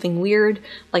if it's something weird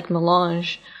like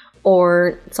melange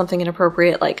or something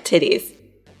inappropriate like titties.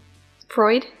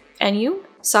 Freud and Jung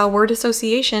saw word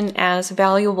association as a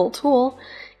valuable tool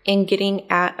in getting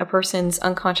at a person's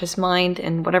unconscious mind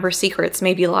and whatever secrets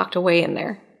may be locked away in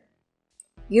there.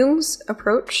 Jung's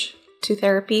approach to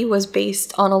therapy was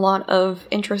based on a lot of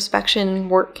introspection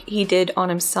work he did on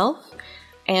himself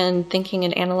and thinking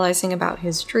and analyzing about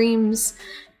his dreams,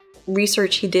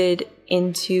 research he did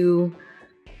into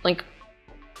like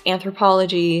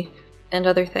anthropology and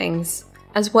other things,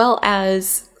 as well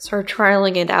as sort of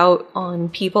trialing it out on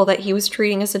people that he was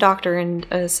treating as a doctor and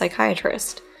a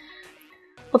psychiatrist.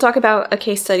 We'll talk about a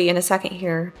case study in a second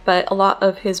here, but a lot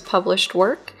of his published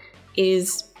work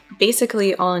is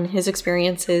basically on his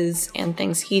experiences and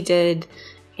things he did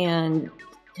and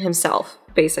himself,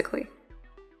 basically.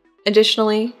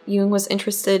 Additionally, Jung was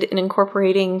interested in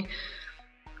incorporating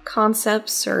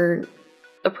concepts or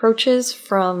approaches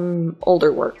from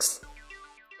older works.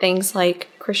 Things like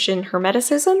Christian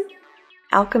Hermeticism,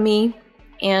 alchemy,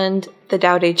 and the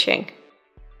Tao Te Ching.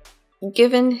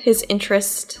 Given his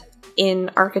interest in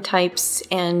archetypes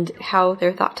and how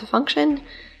they're thought to function,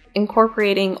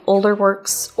 incorporating older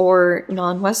works or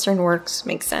non-Western works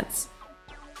makes sense.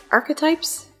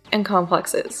 Archetypes and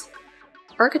complexes.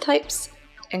 Archetypes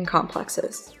and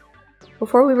complexes.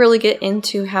 Before we really get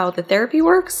into how the therapy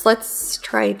works, let's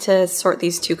try to sort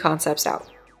these two concepts out.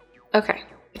 Okay,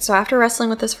 so after wrestling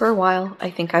with this for a while, I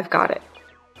think I've got it.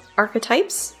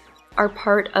 Archetypes are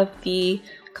part of the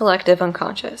collective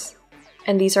unconscious,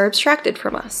 and these are abstracted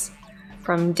from us,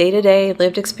 from day-to-day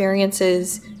lived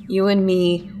experiences, you and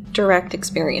me, direct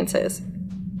experiences.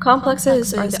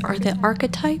 Complexes are the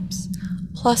archetypes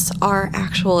plus our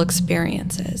actual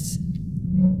experiences.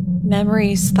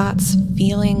 Memories, thoughts,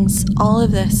 feelings, all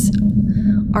of this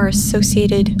are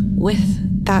associated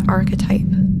with that archetype.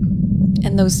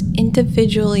 And those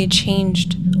individually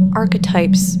changed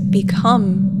archetypes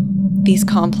become these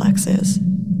complexes.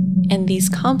 And these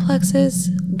complexes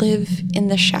live in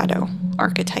the shadow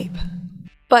archetype.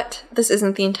 But this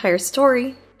isn't the entire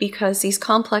story, because these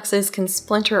complexes can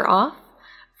splinter off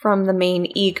from the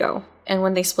main ego. And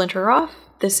when they splinter off,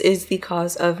 this is the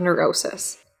cause of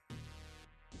neurosis.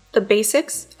 The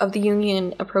basics of the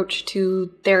Jungian approach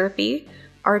to therapy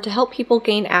are to help people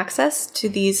gain access to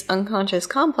these unconscious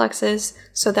complexes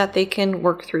so that they can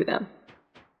work through them.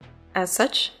 As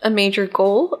such, a major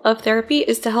goal of therapy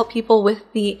is to help people with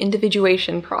the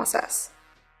individuation process.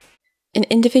 In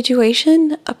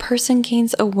individuation, a person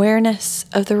gains awareness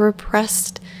of the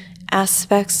repressed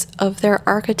aspects of their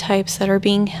archetypes that are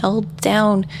being held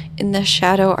down in the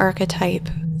shadow archetype,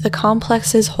 the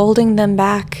complexes holding them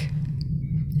back.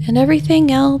 and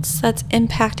everything else that's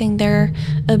impacting their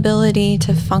ability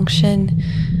to function.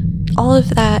 All of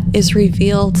that is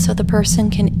revealed so the person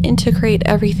can integrate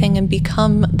everything and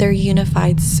become their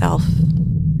unified self.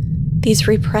 These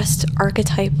repressed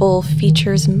archetypal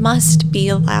features must be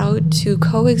allowed to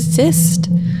coexist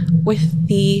with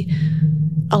the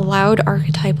allowed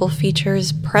archetypal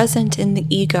features present in the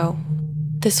ego.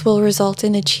 This will result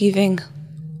in achieving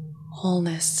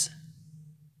wholeness.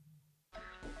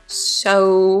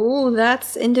 So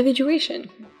that's individuation.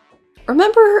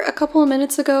 Remember a couple of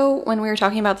minutes ago when we were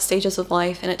talking about the stages of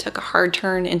life and it took a hard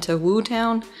turn into Woo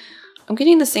Town? I'm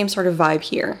getting the same sort of vibe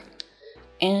here.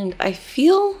 And I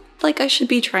feel like I should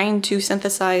be trying to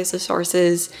synthesize the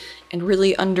sources and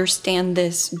really understand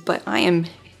this, but I am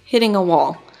hitting a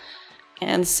wall.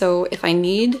 And so if I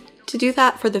need to do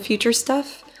that for the future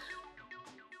stuff,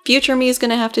 future me is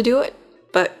going to have to do it.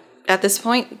 But at this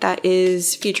point, that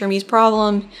is future me's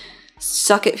problem.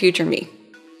 Suck it, future me.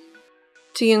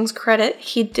 To Jung's credit,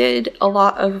 he did a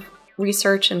lot of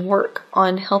research and work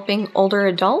on helping older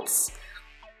adults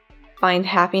find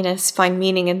happiness, find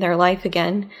meaning in their life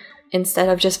again, instead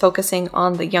of just focusing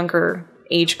on the younger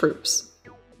age groups.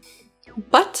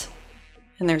 But,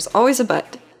 and there's always a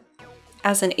but,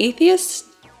 as an atheist,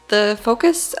 the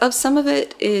focus of some of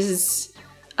it is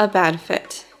a bad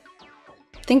fit.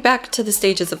 Think back to the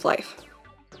stages of life.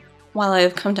 While I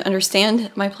have come to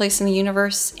understand my place in the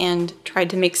universe and tried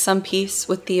to make some peace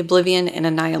with the oblivion and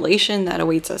annihilation that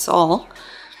awaits us all,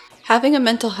 having a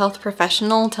mental health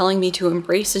professional telling me to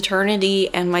embrace eternity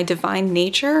and my divine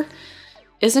nature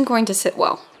isn't going to sit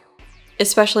well,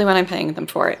 especially when I'm paying them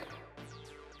for it.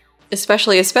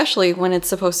 Especially when it's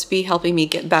supposed to be helping me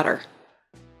get better.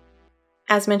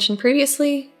 As mentioned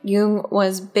previously, Jung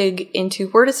was big into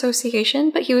word association,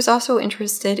 but he was also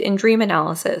interested in dream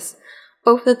analysis.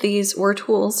 Both of these were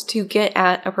tools to get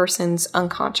at a person's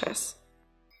unconscious.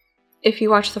 If you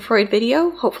watch the Freud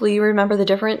video, hopefully you remember the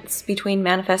difference between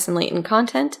manifest and latent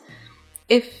content.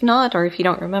 If not, or if you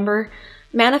don't remember,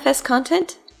 manifest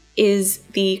content is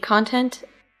the content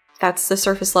that's the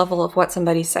surface level of what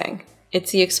somebody's saying.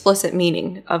 It's the explicit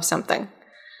meaning of something.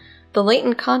 The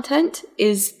latent content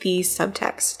is the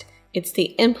subtext. It's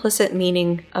the implicit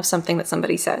meaning of something that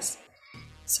somebody says.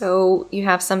 So you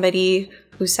have somebody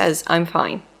who says, I'm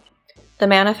fine. The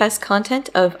manifest content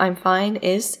of I'm fine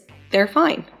is they're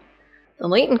fine. The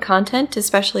latent content,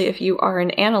 especially if you are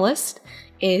an analyst,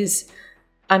 is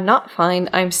I'm not fine,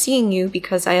 I'm seeing you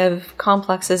because I have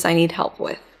complexes I need help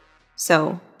with.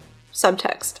 So,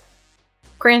 subtext.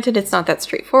 Granted, it's not that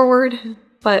straightforward,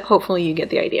 but hopefully you get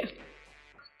the idea.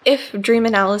 If dream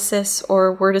analysis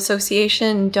or word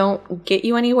association don't get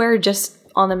you anywhere just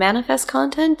on the manifest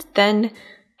content, then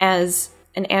as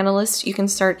an analyst, you can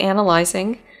start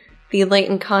analyzing the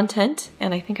latent content,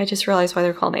 and I think I just realized why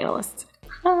they're called analysts.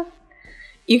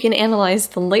 You can analyze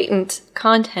the latent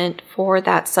content for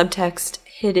that subtext,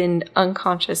 hidden,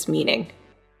 unconscious meaning.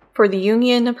 For the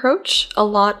Jungian approach, a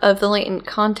lot of the latent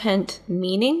content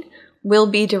meaning will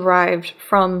be derived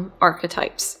from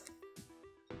archetypes.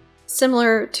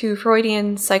 Similar to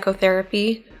Freudian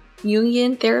psychotherapy,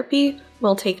 Jungian therapy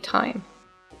will take time.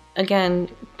 Again,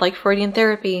 like Freudian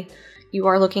therapy, you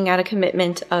are looking at a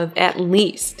commitment of at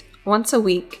least once a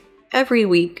week, every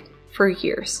week, for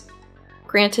years.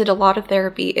 Granted, a lot of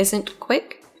therapy isn't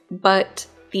quick, but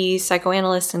the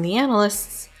psychoanalysts and the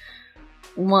analysts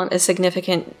want a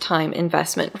significant time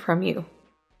investment from you.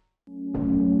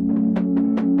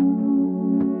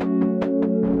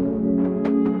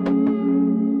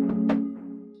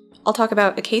 I'll talk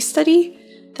about a case study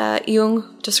that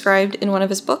Jung described in one of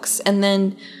his books, and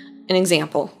then an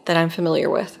example that I'm familiar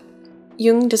with.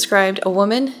 Jung described a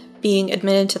woman being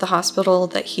admitted to the hospital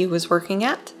that he was working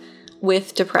at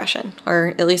with depression,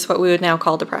 or at least what we would now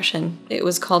call depression. It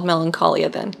was called melancholia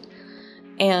then.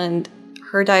 And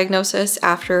her diagnosis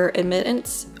after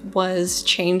admittance was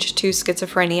changed to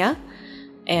schizophrenia,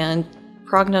 and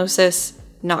prognosis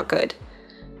not good.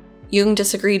 Jung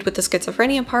disagreed with the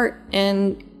schizophrenia part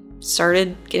and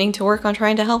started getting to work on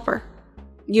trying to help her.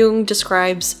 Jung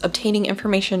describes obtaining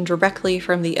information directly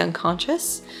from the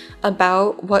unconscious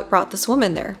about what brought this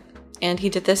woman there, and he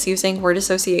did this using word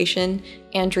association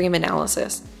and dream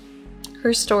analysis.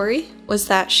 Her story was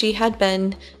that she had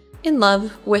been in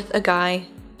love with a guy,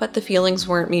 but the feelings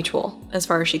weren't mutual, as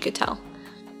far as she could tell.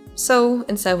 So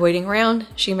instead of waiting around,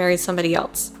 she married somebody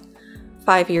else.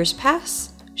 5 years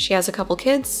pass, she has a couple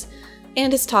kids,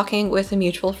 and is talking with a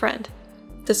mutual friend.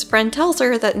 This friend tells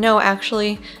her that no,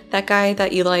 actually, that guy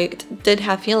that you liked did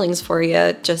have feelings for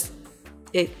you,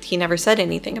 he never said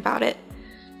anything about it.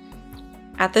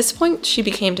 At this point, she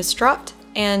became distraught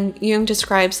and Jung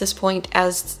describes this point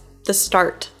as the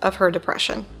start of her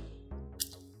depression.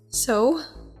 So,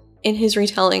 in his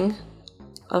retelling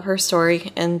of her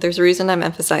story, and there's a reason I'm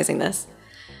emphasizing this,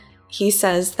 he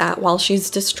says that while she's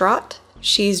distraught,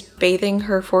 she's bathing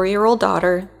her 4-year-old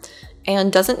daughter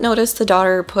and doesn't notice the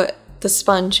daughter put the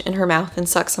sponge in her mouth and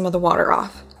suck some of the water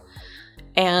off.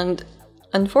 And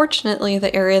unfortunately,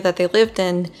 the area that they lived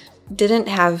in didn't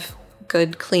have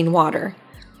good, clean water.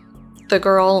 The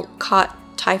girl caught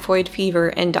typhoid fever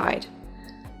and died.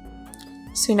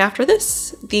 Soon after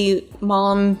this, the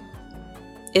mom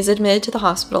is admitted to the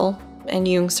hospital and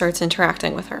Jung starts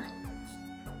interacting with her.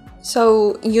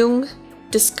 So Jung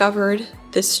discovered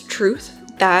this truth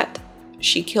that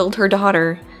she killed her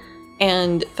daughter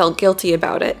and felt guilty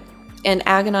about it and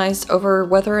agonized over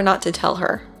whether or not to tell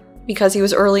her. Because he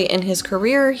was early in his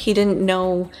career, he didn't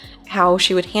know how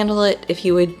she would handle it, if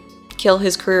he would kill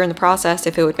his career in the process,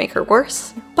 if it would make her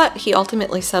worse. But he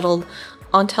ultimately settled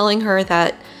on telling her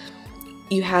that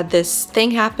you had this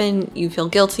thing happen, you feel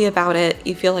guilty about it,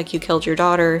 you feel like you killed your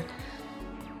daughter.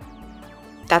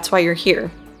 That's why you're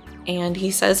here. And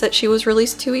he says that she was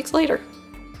released 2 weeks later.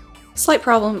 Slight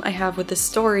problem I have with this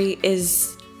story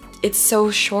is it's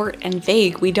so short and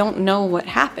vague. We don't know what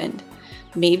happened.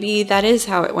 Maybe that is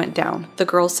how it went down. The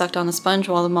girl sucked on a sponge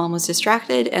while the mom was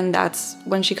distracted, and that's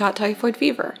when she caught typhoid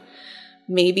fever.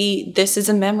 Maybe this is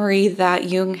a memory that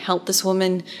Jung helped this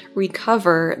woman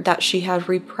recover that she had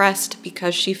repressed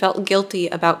because she felt guilty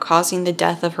about causing the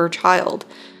death of her child.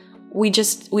 We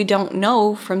don't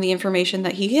know from the information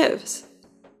that he gives.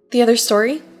 The other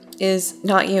story is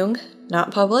not Jung,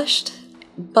 not published,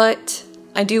 but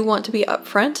I do want to be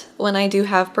upfront when I do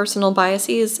have personal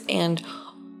biases, and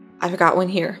I've got one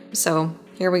here, so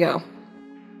here we go.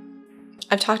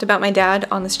 I've talked about my dad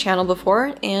on this channel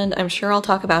before, and I'm sure I'll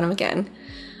talk about him again.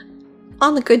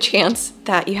 On the good chance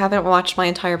that you haven't watched my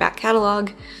entire back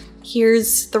catalog,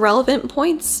 here's the relevant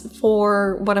points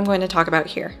for what I'm going to talk about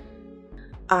here.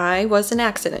 I was an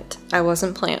accident. I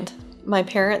wasn't planned. My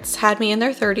parents had me in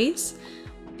their 30s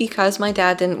because my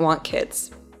dad didn't want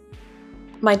kids.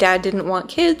 My dad didn't want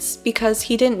kids because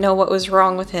he didn't know what was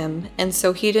wrong with him, and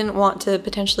so he didn't want to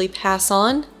potentially pass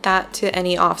on that to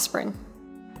any offspring.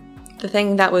 The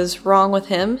thing that was wrong with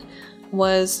him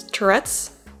was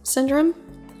Tourette's syndrome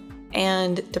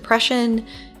and depression,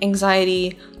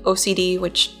 anxiety, OCD,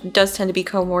 which does tend to be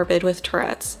comorbid with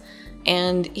Tourette's.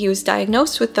 And he was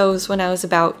diagnosed with those when I was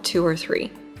about 2 or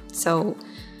 3. So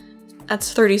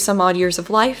that's 30 some odd years of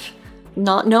life,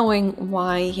 not knowing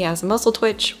why he has a muscle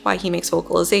twitch, why he makes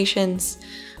vocalizations,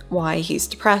 why he's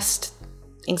depressed,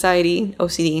 anxiety,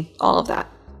 OCD, all of that.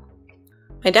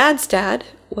 My dad's dad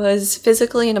was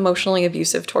physically and emotionally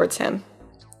abusive towards him.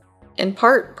 In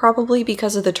part, probably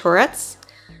because of the Tourette's.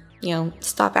 You know,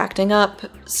 stop acting up,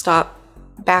 stop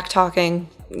back-talking,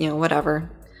 you know, whatever.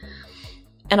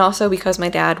 And also because my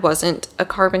dad wasn't a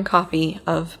carbon copy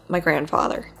of my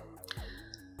grandfather.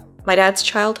 My dad's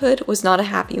childhood was not a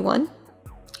happy one.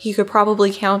 He could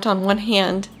probably count on one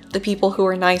hand the people who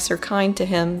were nice or kind to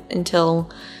him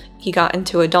until he got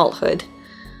into adulthood.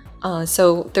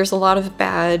 So there's a lot of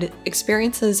bad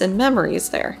experiences and memories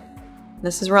there.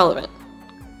 This is relevant.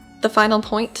 The final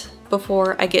point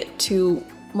before I get to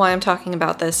why I'm talking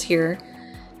about this here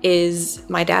is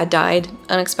my dad died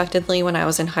unexpectedly when I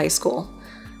was in high school.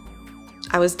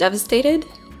 I was devastated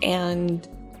and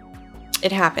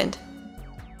it happened.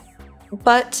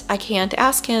 But I can't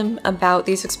ask him about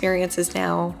these experiences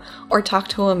now or talk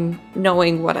to him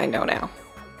knowing what I know now.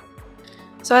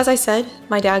 So as I said,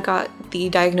 my dad got the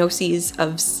diagnoses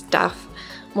of stuff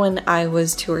when I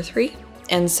was 2 or 3.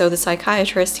 And so the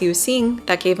psychiatrist he was seeing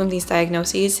that gave him these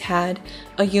diagnoses had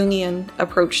a Jungian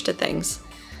approach to things.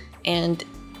 And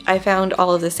I found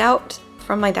all of this out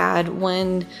from my dad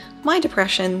when my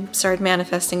depression started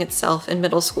manifesting itself in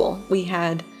middle school. We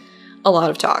had a lot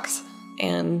of talks,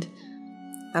 and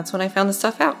that's when I found this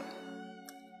stuff out.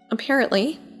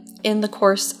 Apparently, in the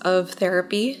course of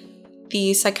therapy,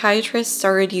 the psychiatrist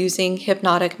started using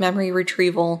hypnotic memory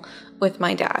retrieval with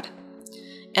my dad.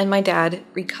 And my dad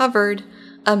recovered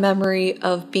a memory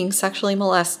of being sexually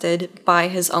molested by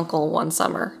his uncle one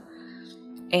summer.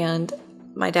 And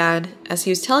my dad, as he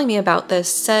was telling me about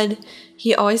this, said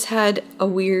he always had a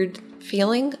weird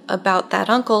feeling about that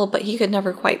uncle, but he could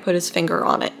never quite put his finger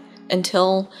on it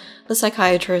until the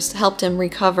psychiatrist helped him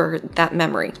recover that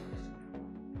memory.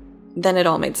 Then it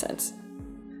all made sense.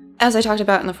 As I talked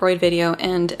about in the Freud video,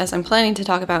 and as I'm planning to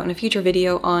talk about in a future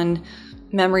video on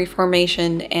memory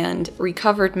formation and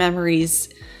recovered memories,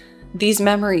 these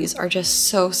memories are just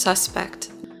so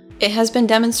suspect. It has been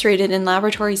demonstrated in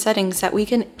laboratory settings that we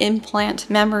can implant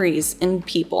memories in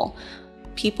people.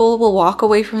 people will walk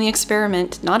away from the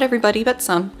experiment, not everybody, but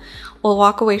some, will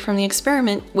walk away from the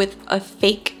experiment with a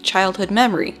fake childhood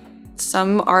memory.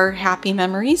 Some are happy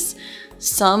memories,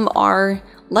 some are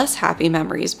less happy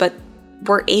memories, but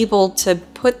we're able to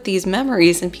put these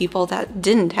memories in people that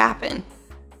didn't happen.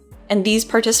 And these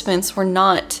participants were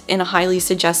not in a highly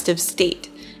suggestive state,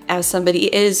 as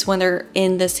somebody is when they're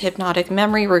in this hypnotic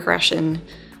memory regression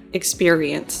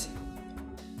experience.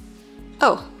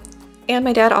 Oh, and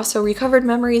my dad also recovered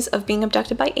memories of being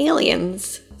abducted by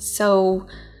aliens. So,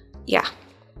 yeah.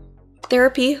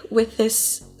 Therapy with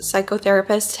this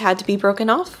psychotherapist had to be broken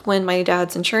off when my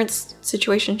dad's insurance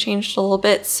situation changed a little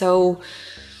bit, so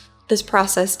this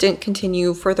process didn't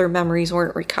continue. Further memories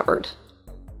weren't recovered.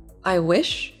 I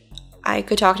wish I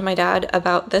could talk to my dad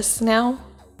about this now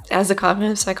as a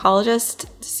cognitive psychologist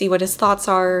to see what his thoughts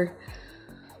are.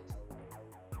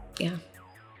 Yeah.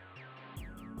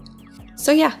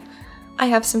 So yeah, I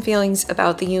have some feelings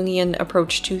about the Jungian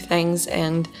approach to things,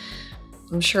 and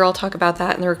I'm sure I'll talk about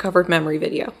that in the recovered memory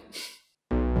video.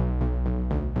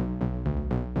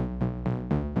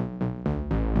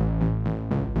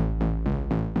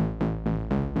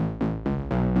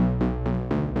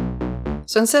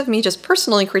 So instead of me just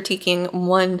personally critiquing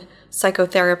one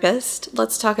psychotherapist,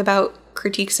 let's talk about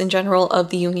critiques in general of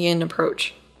the Jungian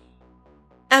approach.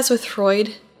 As with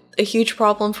Freud, a huge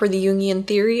problem for the Jungian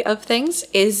theory of things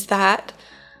is that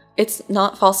it's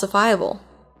not falsifiable.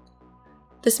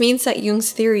 This means that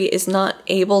Jung's theory is not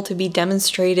able to be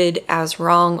demonstrated as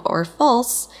wrong or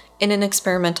false in an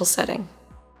experimental setting.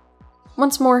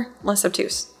 Once more, less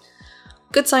obtuse.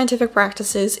 Good scientific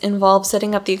practices involve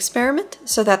setting up the experiment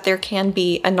so that there can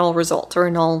be a null result or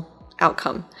a null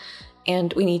outcome.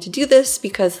 And we need to do this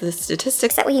because the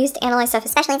statistics that we use to analyze stuff,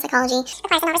 especially in psychology,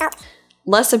 requires a null result.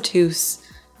 Less obtuse,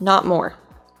 not more.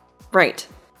 Right.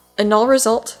 A null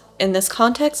result in this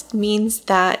context means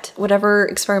that whatever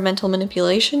experimental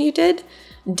manipulation you did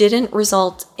didn't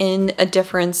result in a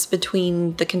difference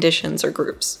between the conditions or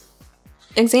groups.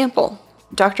 Example,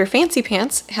 Dr. Fancy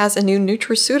Pants has a new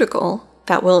nutraceutical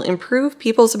that will improve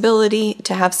people's ability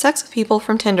to have sex with people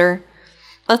from Tinder.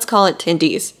 Let's call it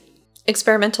Tindies.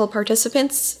 Experimental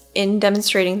participants, in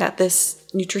demonstrating that this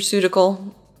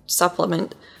nutraceutical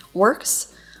supplement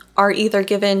works, are either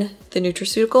given the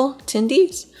nutraceutical,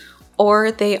 Tindies,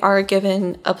 or they are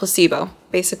given a placebo,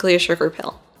 basically a sugar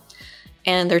pill.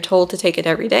 And they're told to take it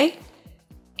every day.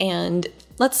 And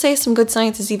let's say some good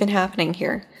science is even happening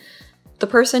here. The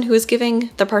person who is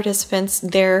giving the participants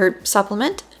their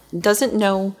supplement doesn't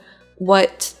know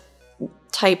what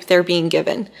type they're being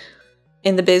given.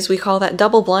 In the biz, we call that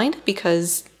double blind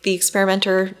because the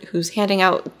experimenter who's handing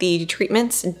out the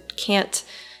treatments can't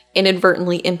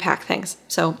inadvertently impact things.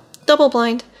 So, double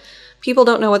blind, people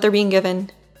don't know what they're being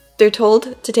given. They're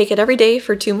told to take it every day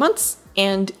for 2 months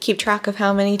and keep track of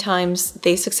how many times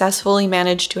they successfully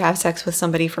managed to have sex with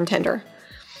somebody from Tinder.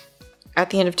 At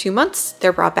the end of 2 months,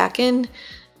 they're brought back in,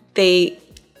 they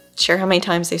share how many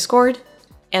times they scored,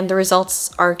 and the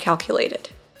results are calculated.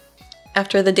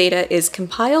 After the data is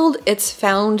compiled, it's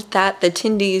found that the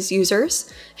Tindies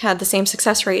users had the same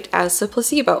success rate as the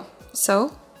placebo.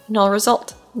 So, null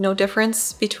result. No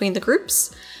difference between the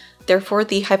groups. Therefore,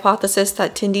 the hypothesis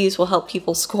that Tindies will help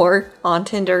people score on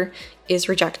Tinder is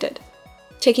rejected.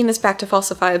 Taking this back to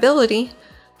falsifiability,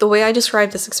 the way I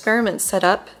described this experiment set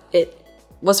up, it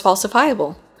was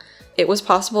falsifiable. It was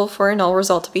possible for a null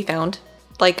result to be found,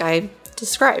 like I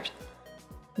described.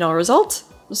 Null result,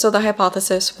 so the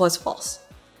hypothesis was false.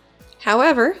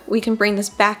 However, we can bring this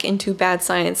back into bad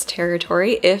science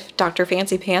territory if Dr.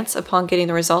 Fancy Pants, upon getting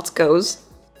the results, goes,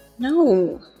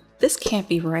 "No, this can't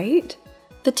be right.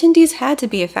 The Tindies had to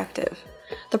be effective.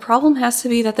 The problem has to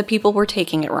be that the people were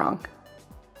taking it wrong."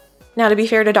 Now, to be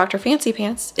fair to Dr. Fancy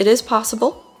Pants, it is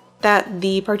possible that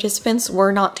the participants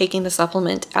were not taking the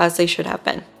supplement as they should have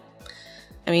been.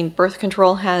 I mean, birth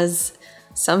control has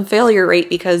some failure rate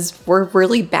because we're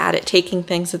really bad at taking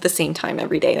things at the same time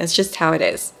every day. That's just how it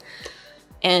is.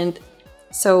 And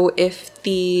so if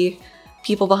the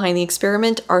people behind the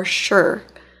experiment are sure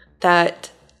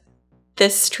that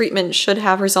this treatment should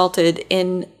have resulted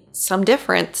in some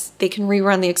difference, they can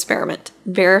rerun the experiment,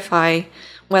 verify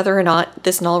whether or not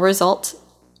this null result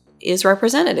is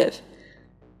representative.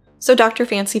 So Dr.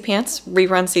 Fancy Pants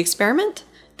reruns the experiment.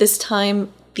 This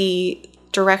time the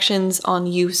directions on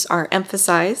use are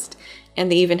emphasized, and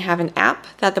they even have an app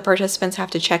that the participants have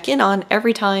to check in on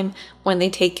every time when they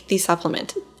take the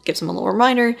supplement. It gives them a little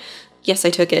reminder, yes, I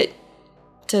took it,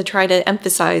 to try to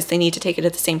emphasize they need to take it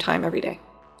at the same time every day.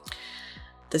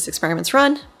 This experiment's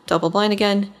run, double blind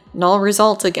again, null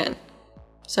result again.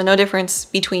 So no difference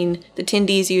between the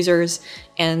Tindies users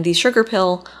and the sugar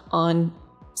pill on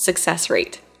success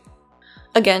rate.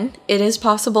 Again, it is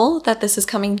possible that this is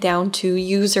coming down to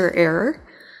user error.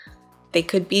 They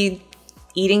could be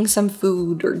eating some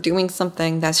food or doing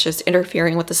something that's just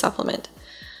interfering with the supplement.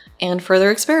 And further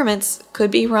experiments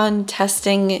could be run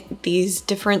testing these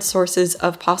different sources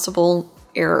of possible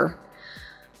error.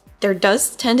 There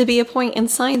does tend to be a point in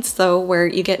science, though, where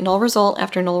you get null result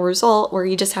after null result, where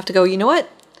you just have to go, you know what?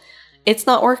 It's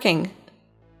not working.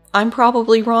 I'm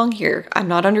probably wrong here. I'm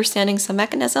not understanding some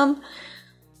mechanism.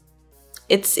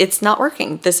 It's not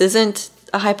working. This isn't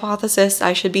a hypothesis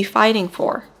I should be fighting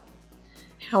for.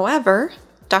 However,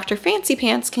 Dr. Fancy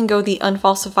Pants can go the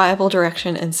unfalsifiable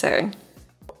direction and say,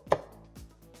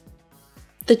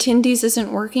 the Tindies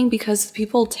isn't working because the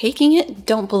people taking it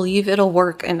don't believe it'll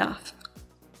work enough.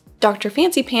 Dr.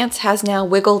 Fancy Pants has now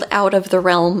wiggled out of the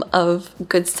realm of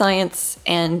good science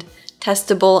and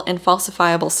testable and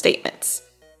falsifiable statements.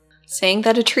 Saying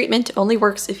that a treatment only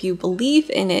works if you believe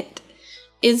in it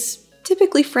is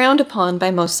typically frowned upon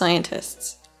by most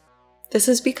scientists. This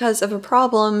is because of a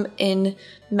problem in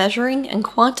measuring and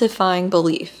quantifying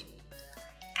belief.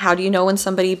 How do you know when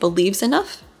somebody believes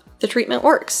enough? The treatment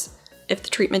works. If the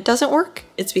treatment doesn't work,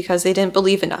 it's because they didn't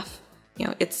believe enough. You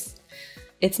know,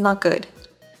 it's not good.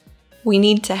 We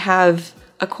need to have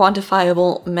a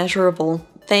quantifiable, measurable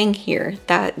thing here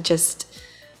that just,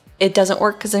 it doesn't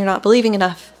work because they're not believing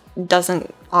enough,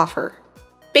 doesn't offer.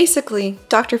 Basically,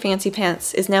 Dr. Fancy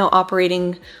Pants is now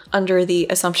operating under the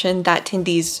assumption that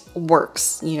Tindies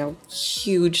works. You know,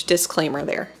 huge disclaimer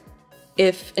there.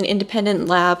 If an independent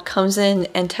lab comes in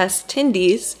and tests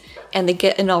Tindies and they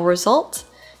get a null result,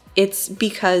 it's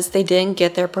because they didn't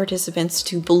get their participants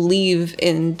to believe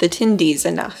in the Tindies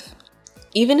enough.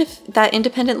 Even if that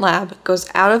independent lab goes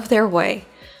out of their way,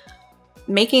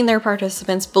 making their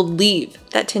participants believe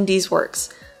that Tindies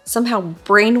works, somehow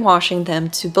brainwashing them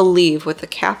to believe with a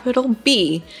capital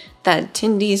B that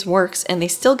Tindies works and they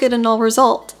still get a null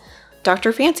result,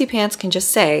 Dr. Fancy Pants can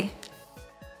just say,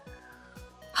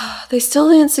 they still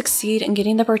didn't succeed in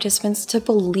getting the participants to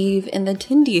believe in the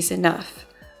Tindies enough.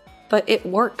 But it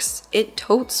works. It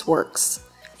totes works.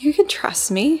 You can trust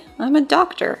me. I'm a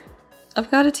doctor. I've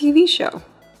got a TV show.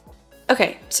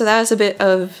 Okay, so that was a bit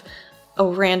of a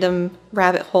random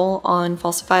rabbit hole on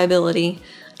falsifiability.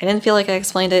 I didn't feel like I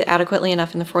explained it adequately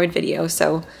enough in the Freud video,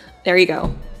 so there you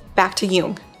go. Back to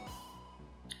Jung.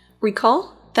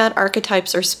 Recall that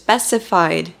archetypes are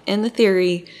specified in the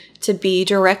theory to be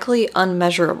directly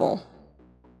unmeasurable.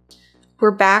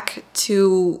 We're back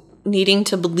to needing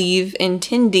to believe in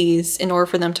Tindies in order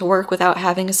for them to work without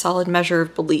having a solid measure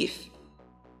of belief.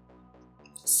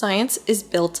 Science is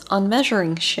built on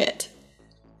measuring shit.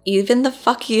 Even the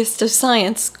fuckiest of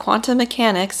science, quantum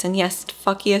mechanics, and yes,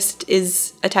 fuckiest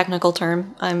is a technical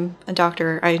term, I'm a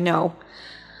doctor, I know.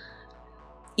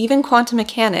 Even quantum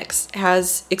mechanics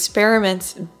has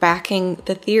experiments backing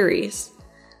the theories.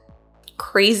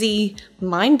 Crazy,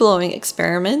 mind-blowing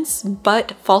experiments,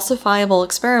 but falsifiable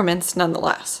experiments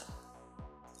nonetheless.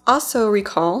 Also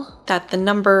recall that the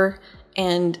number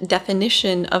and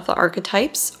definition of the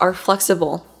archetypes are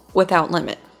flexible without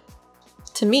limit.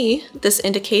 To me, this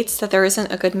indicates that there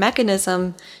isn't a good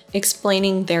mechanism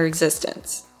explaining their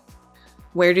existence.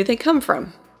 Where do they come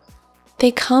from?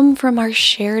 They come from our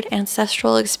shared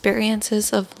ancestral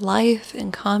experiences of life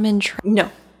and common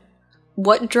No.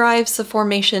 What drives the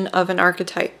formation of an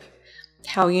archetype?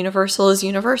 How universal is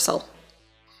universal?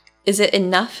 Is it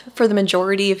enough for the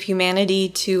majority of humanity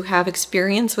to have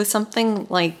experience with something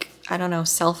like, I don't know,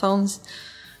 cell phones?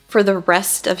 For the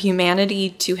rest of humanity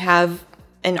to have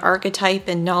an archetype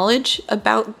and knowledge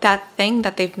about that thing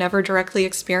that they've never directly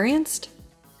experienced?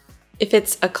 If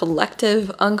it's a collective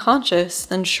unconscious,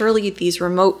 then surely these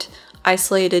remote,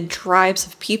 isolated tribes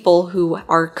of people who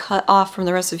are cut off from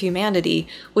the rest of humanity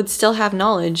would still have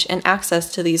knowledge and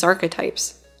access to these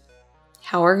archetypes.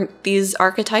 How are these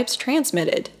archetypes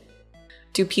transmitted?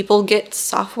 Do people get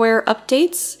software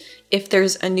updates if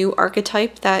there's a new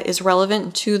archetype that is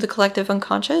relevant to the collective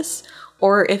unconscious?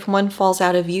 Or if one falls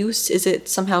out of use, is it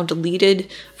somehow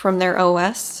deleted from their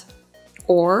OS?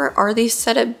 Or are they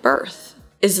set at birth?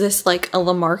 Is this like a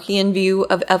Lamarckian view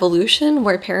of evolution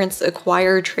where parents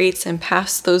acquire traits and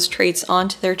pass those traits on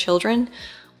to their children?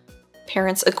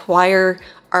 Parents acquire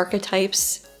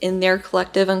archetypes in their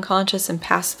collective unconscious and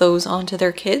pass those on to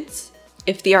their kids?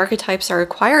 If the archetypes are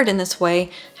acquired in this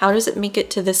way, how does it make it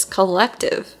to this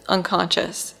collective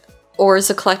unconscious? Or is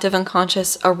the collective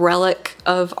unconscious a relic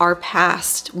of our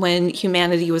past when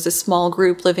humanity was a small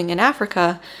group living in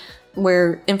Africa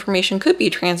where information could be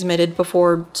transmitted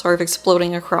before sort of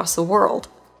exploding across the world?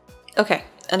 Okay,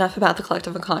 enough about the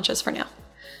collective unconscious for now.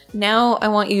 Now I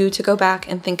want you to go back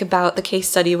and think about the case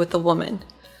study with the woman.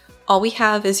 All we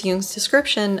have is Jung's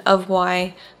description of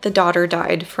why the daughter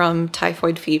died from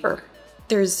typhoid fever.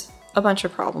 There's a bunch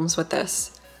of problems with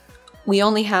this. We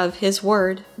only have his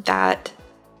word that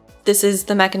this is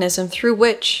the mechanism through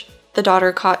which the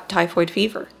daughter caught typhoid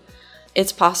fever.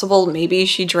 It's possible maybe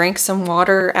she drank some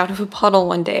water out of a puddle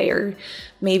one day, or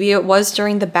maybe it was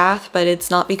during the bath, but it's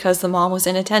not because the mom was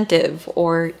inattentive,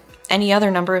 or any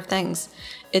other number of things.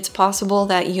 It's possible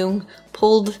that Jung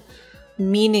pulled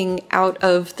meaning out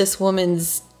of this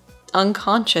woman's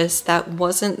unconscious that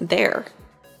wasn't there.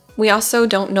 We also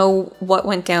don't know what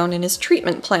went down in his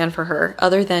treatment plan for her,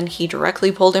 other than he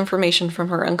directly pulled information from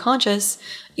her unconscious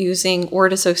using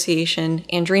word association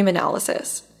and dream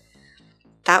analysis.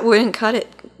 That wouldn't cut it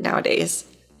nowadays,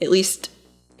 at least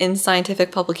in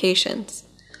scientific publications.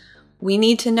 We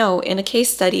need to know in a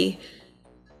case study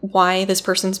why this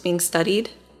person's being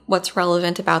studied, what's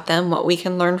relevant about them, what we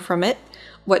can learn from it,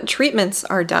 what treatments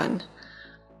are done.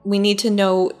 We need to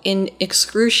know in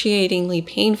excruciatingly,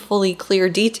 painfully clear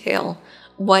detail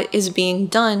what is being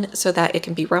done so that it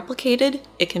can be replicated,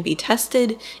 it can be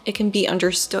tested, it can be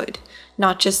understood,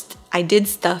 not just I did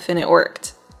stuff and it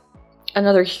worked.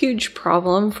 Another huge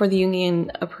problem for the Jungian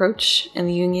approach and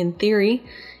the Jungian theory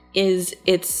is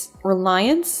its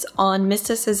reliance on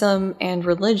mysticism and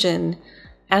religion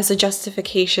as a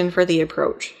justification for the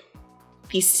approach.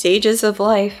 These stages of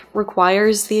life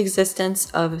requires the existence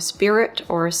of a spirit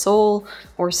or a soul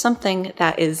or something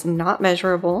that is not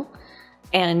measurable,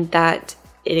 and that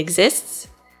it exists,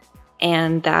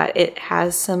 and that it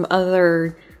has some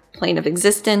other plane of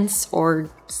existence or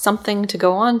something to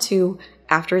go on to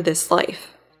after this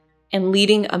life. And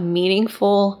leading a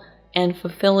meaningful and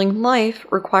fulfilling life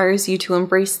requires you to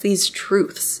embrace these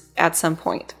truths at some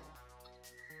point.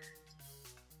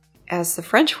 As the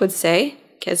French would say,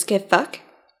 qu'est-ce que fuck?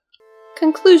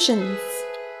 Conclusions.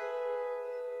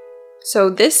 So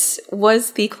this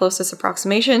was the closest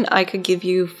approximation I could give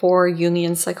you for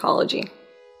Jungian psychology.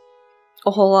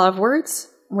 A whole lot of words,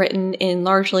 written in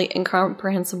largely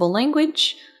incomprehensible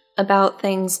language, about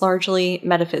things largely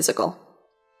metaphysical.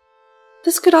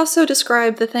 This could also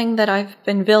describe the thing that I've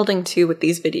been building to with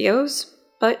these videos,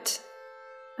 but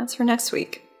that's for next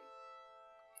week.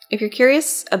 If you're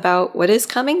curious about what is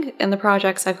coming and the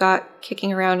projects I've got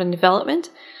kicking around in development,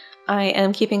 I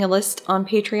am keeping a list on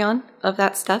Patreon of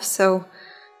that stuff, so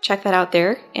check that out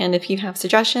there. And if you have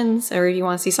suggestions or you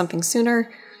want to see something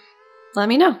sooner, let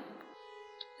me know.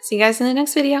 See you guys in the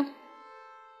next video.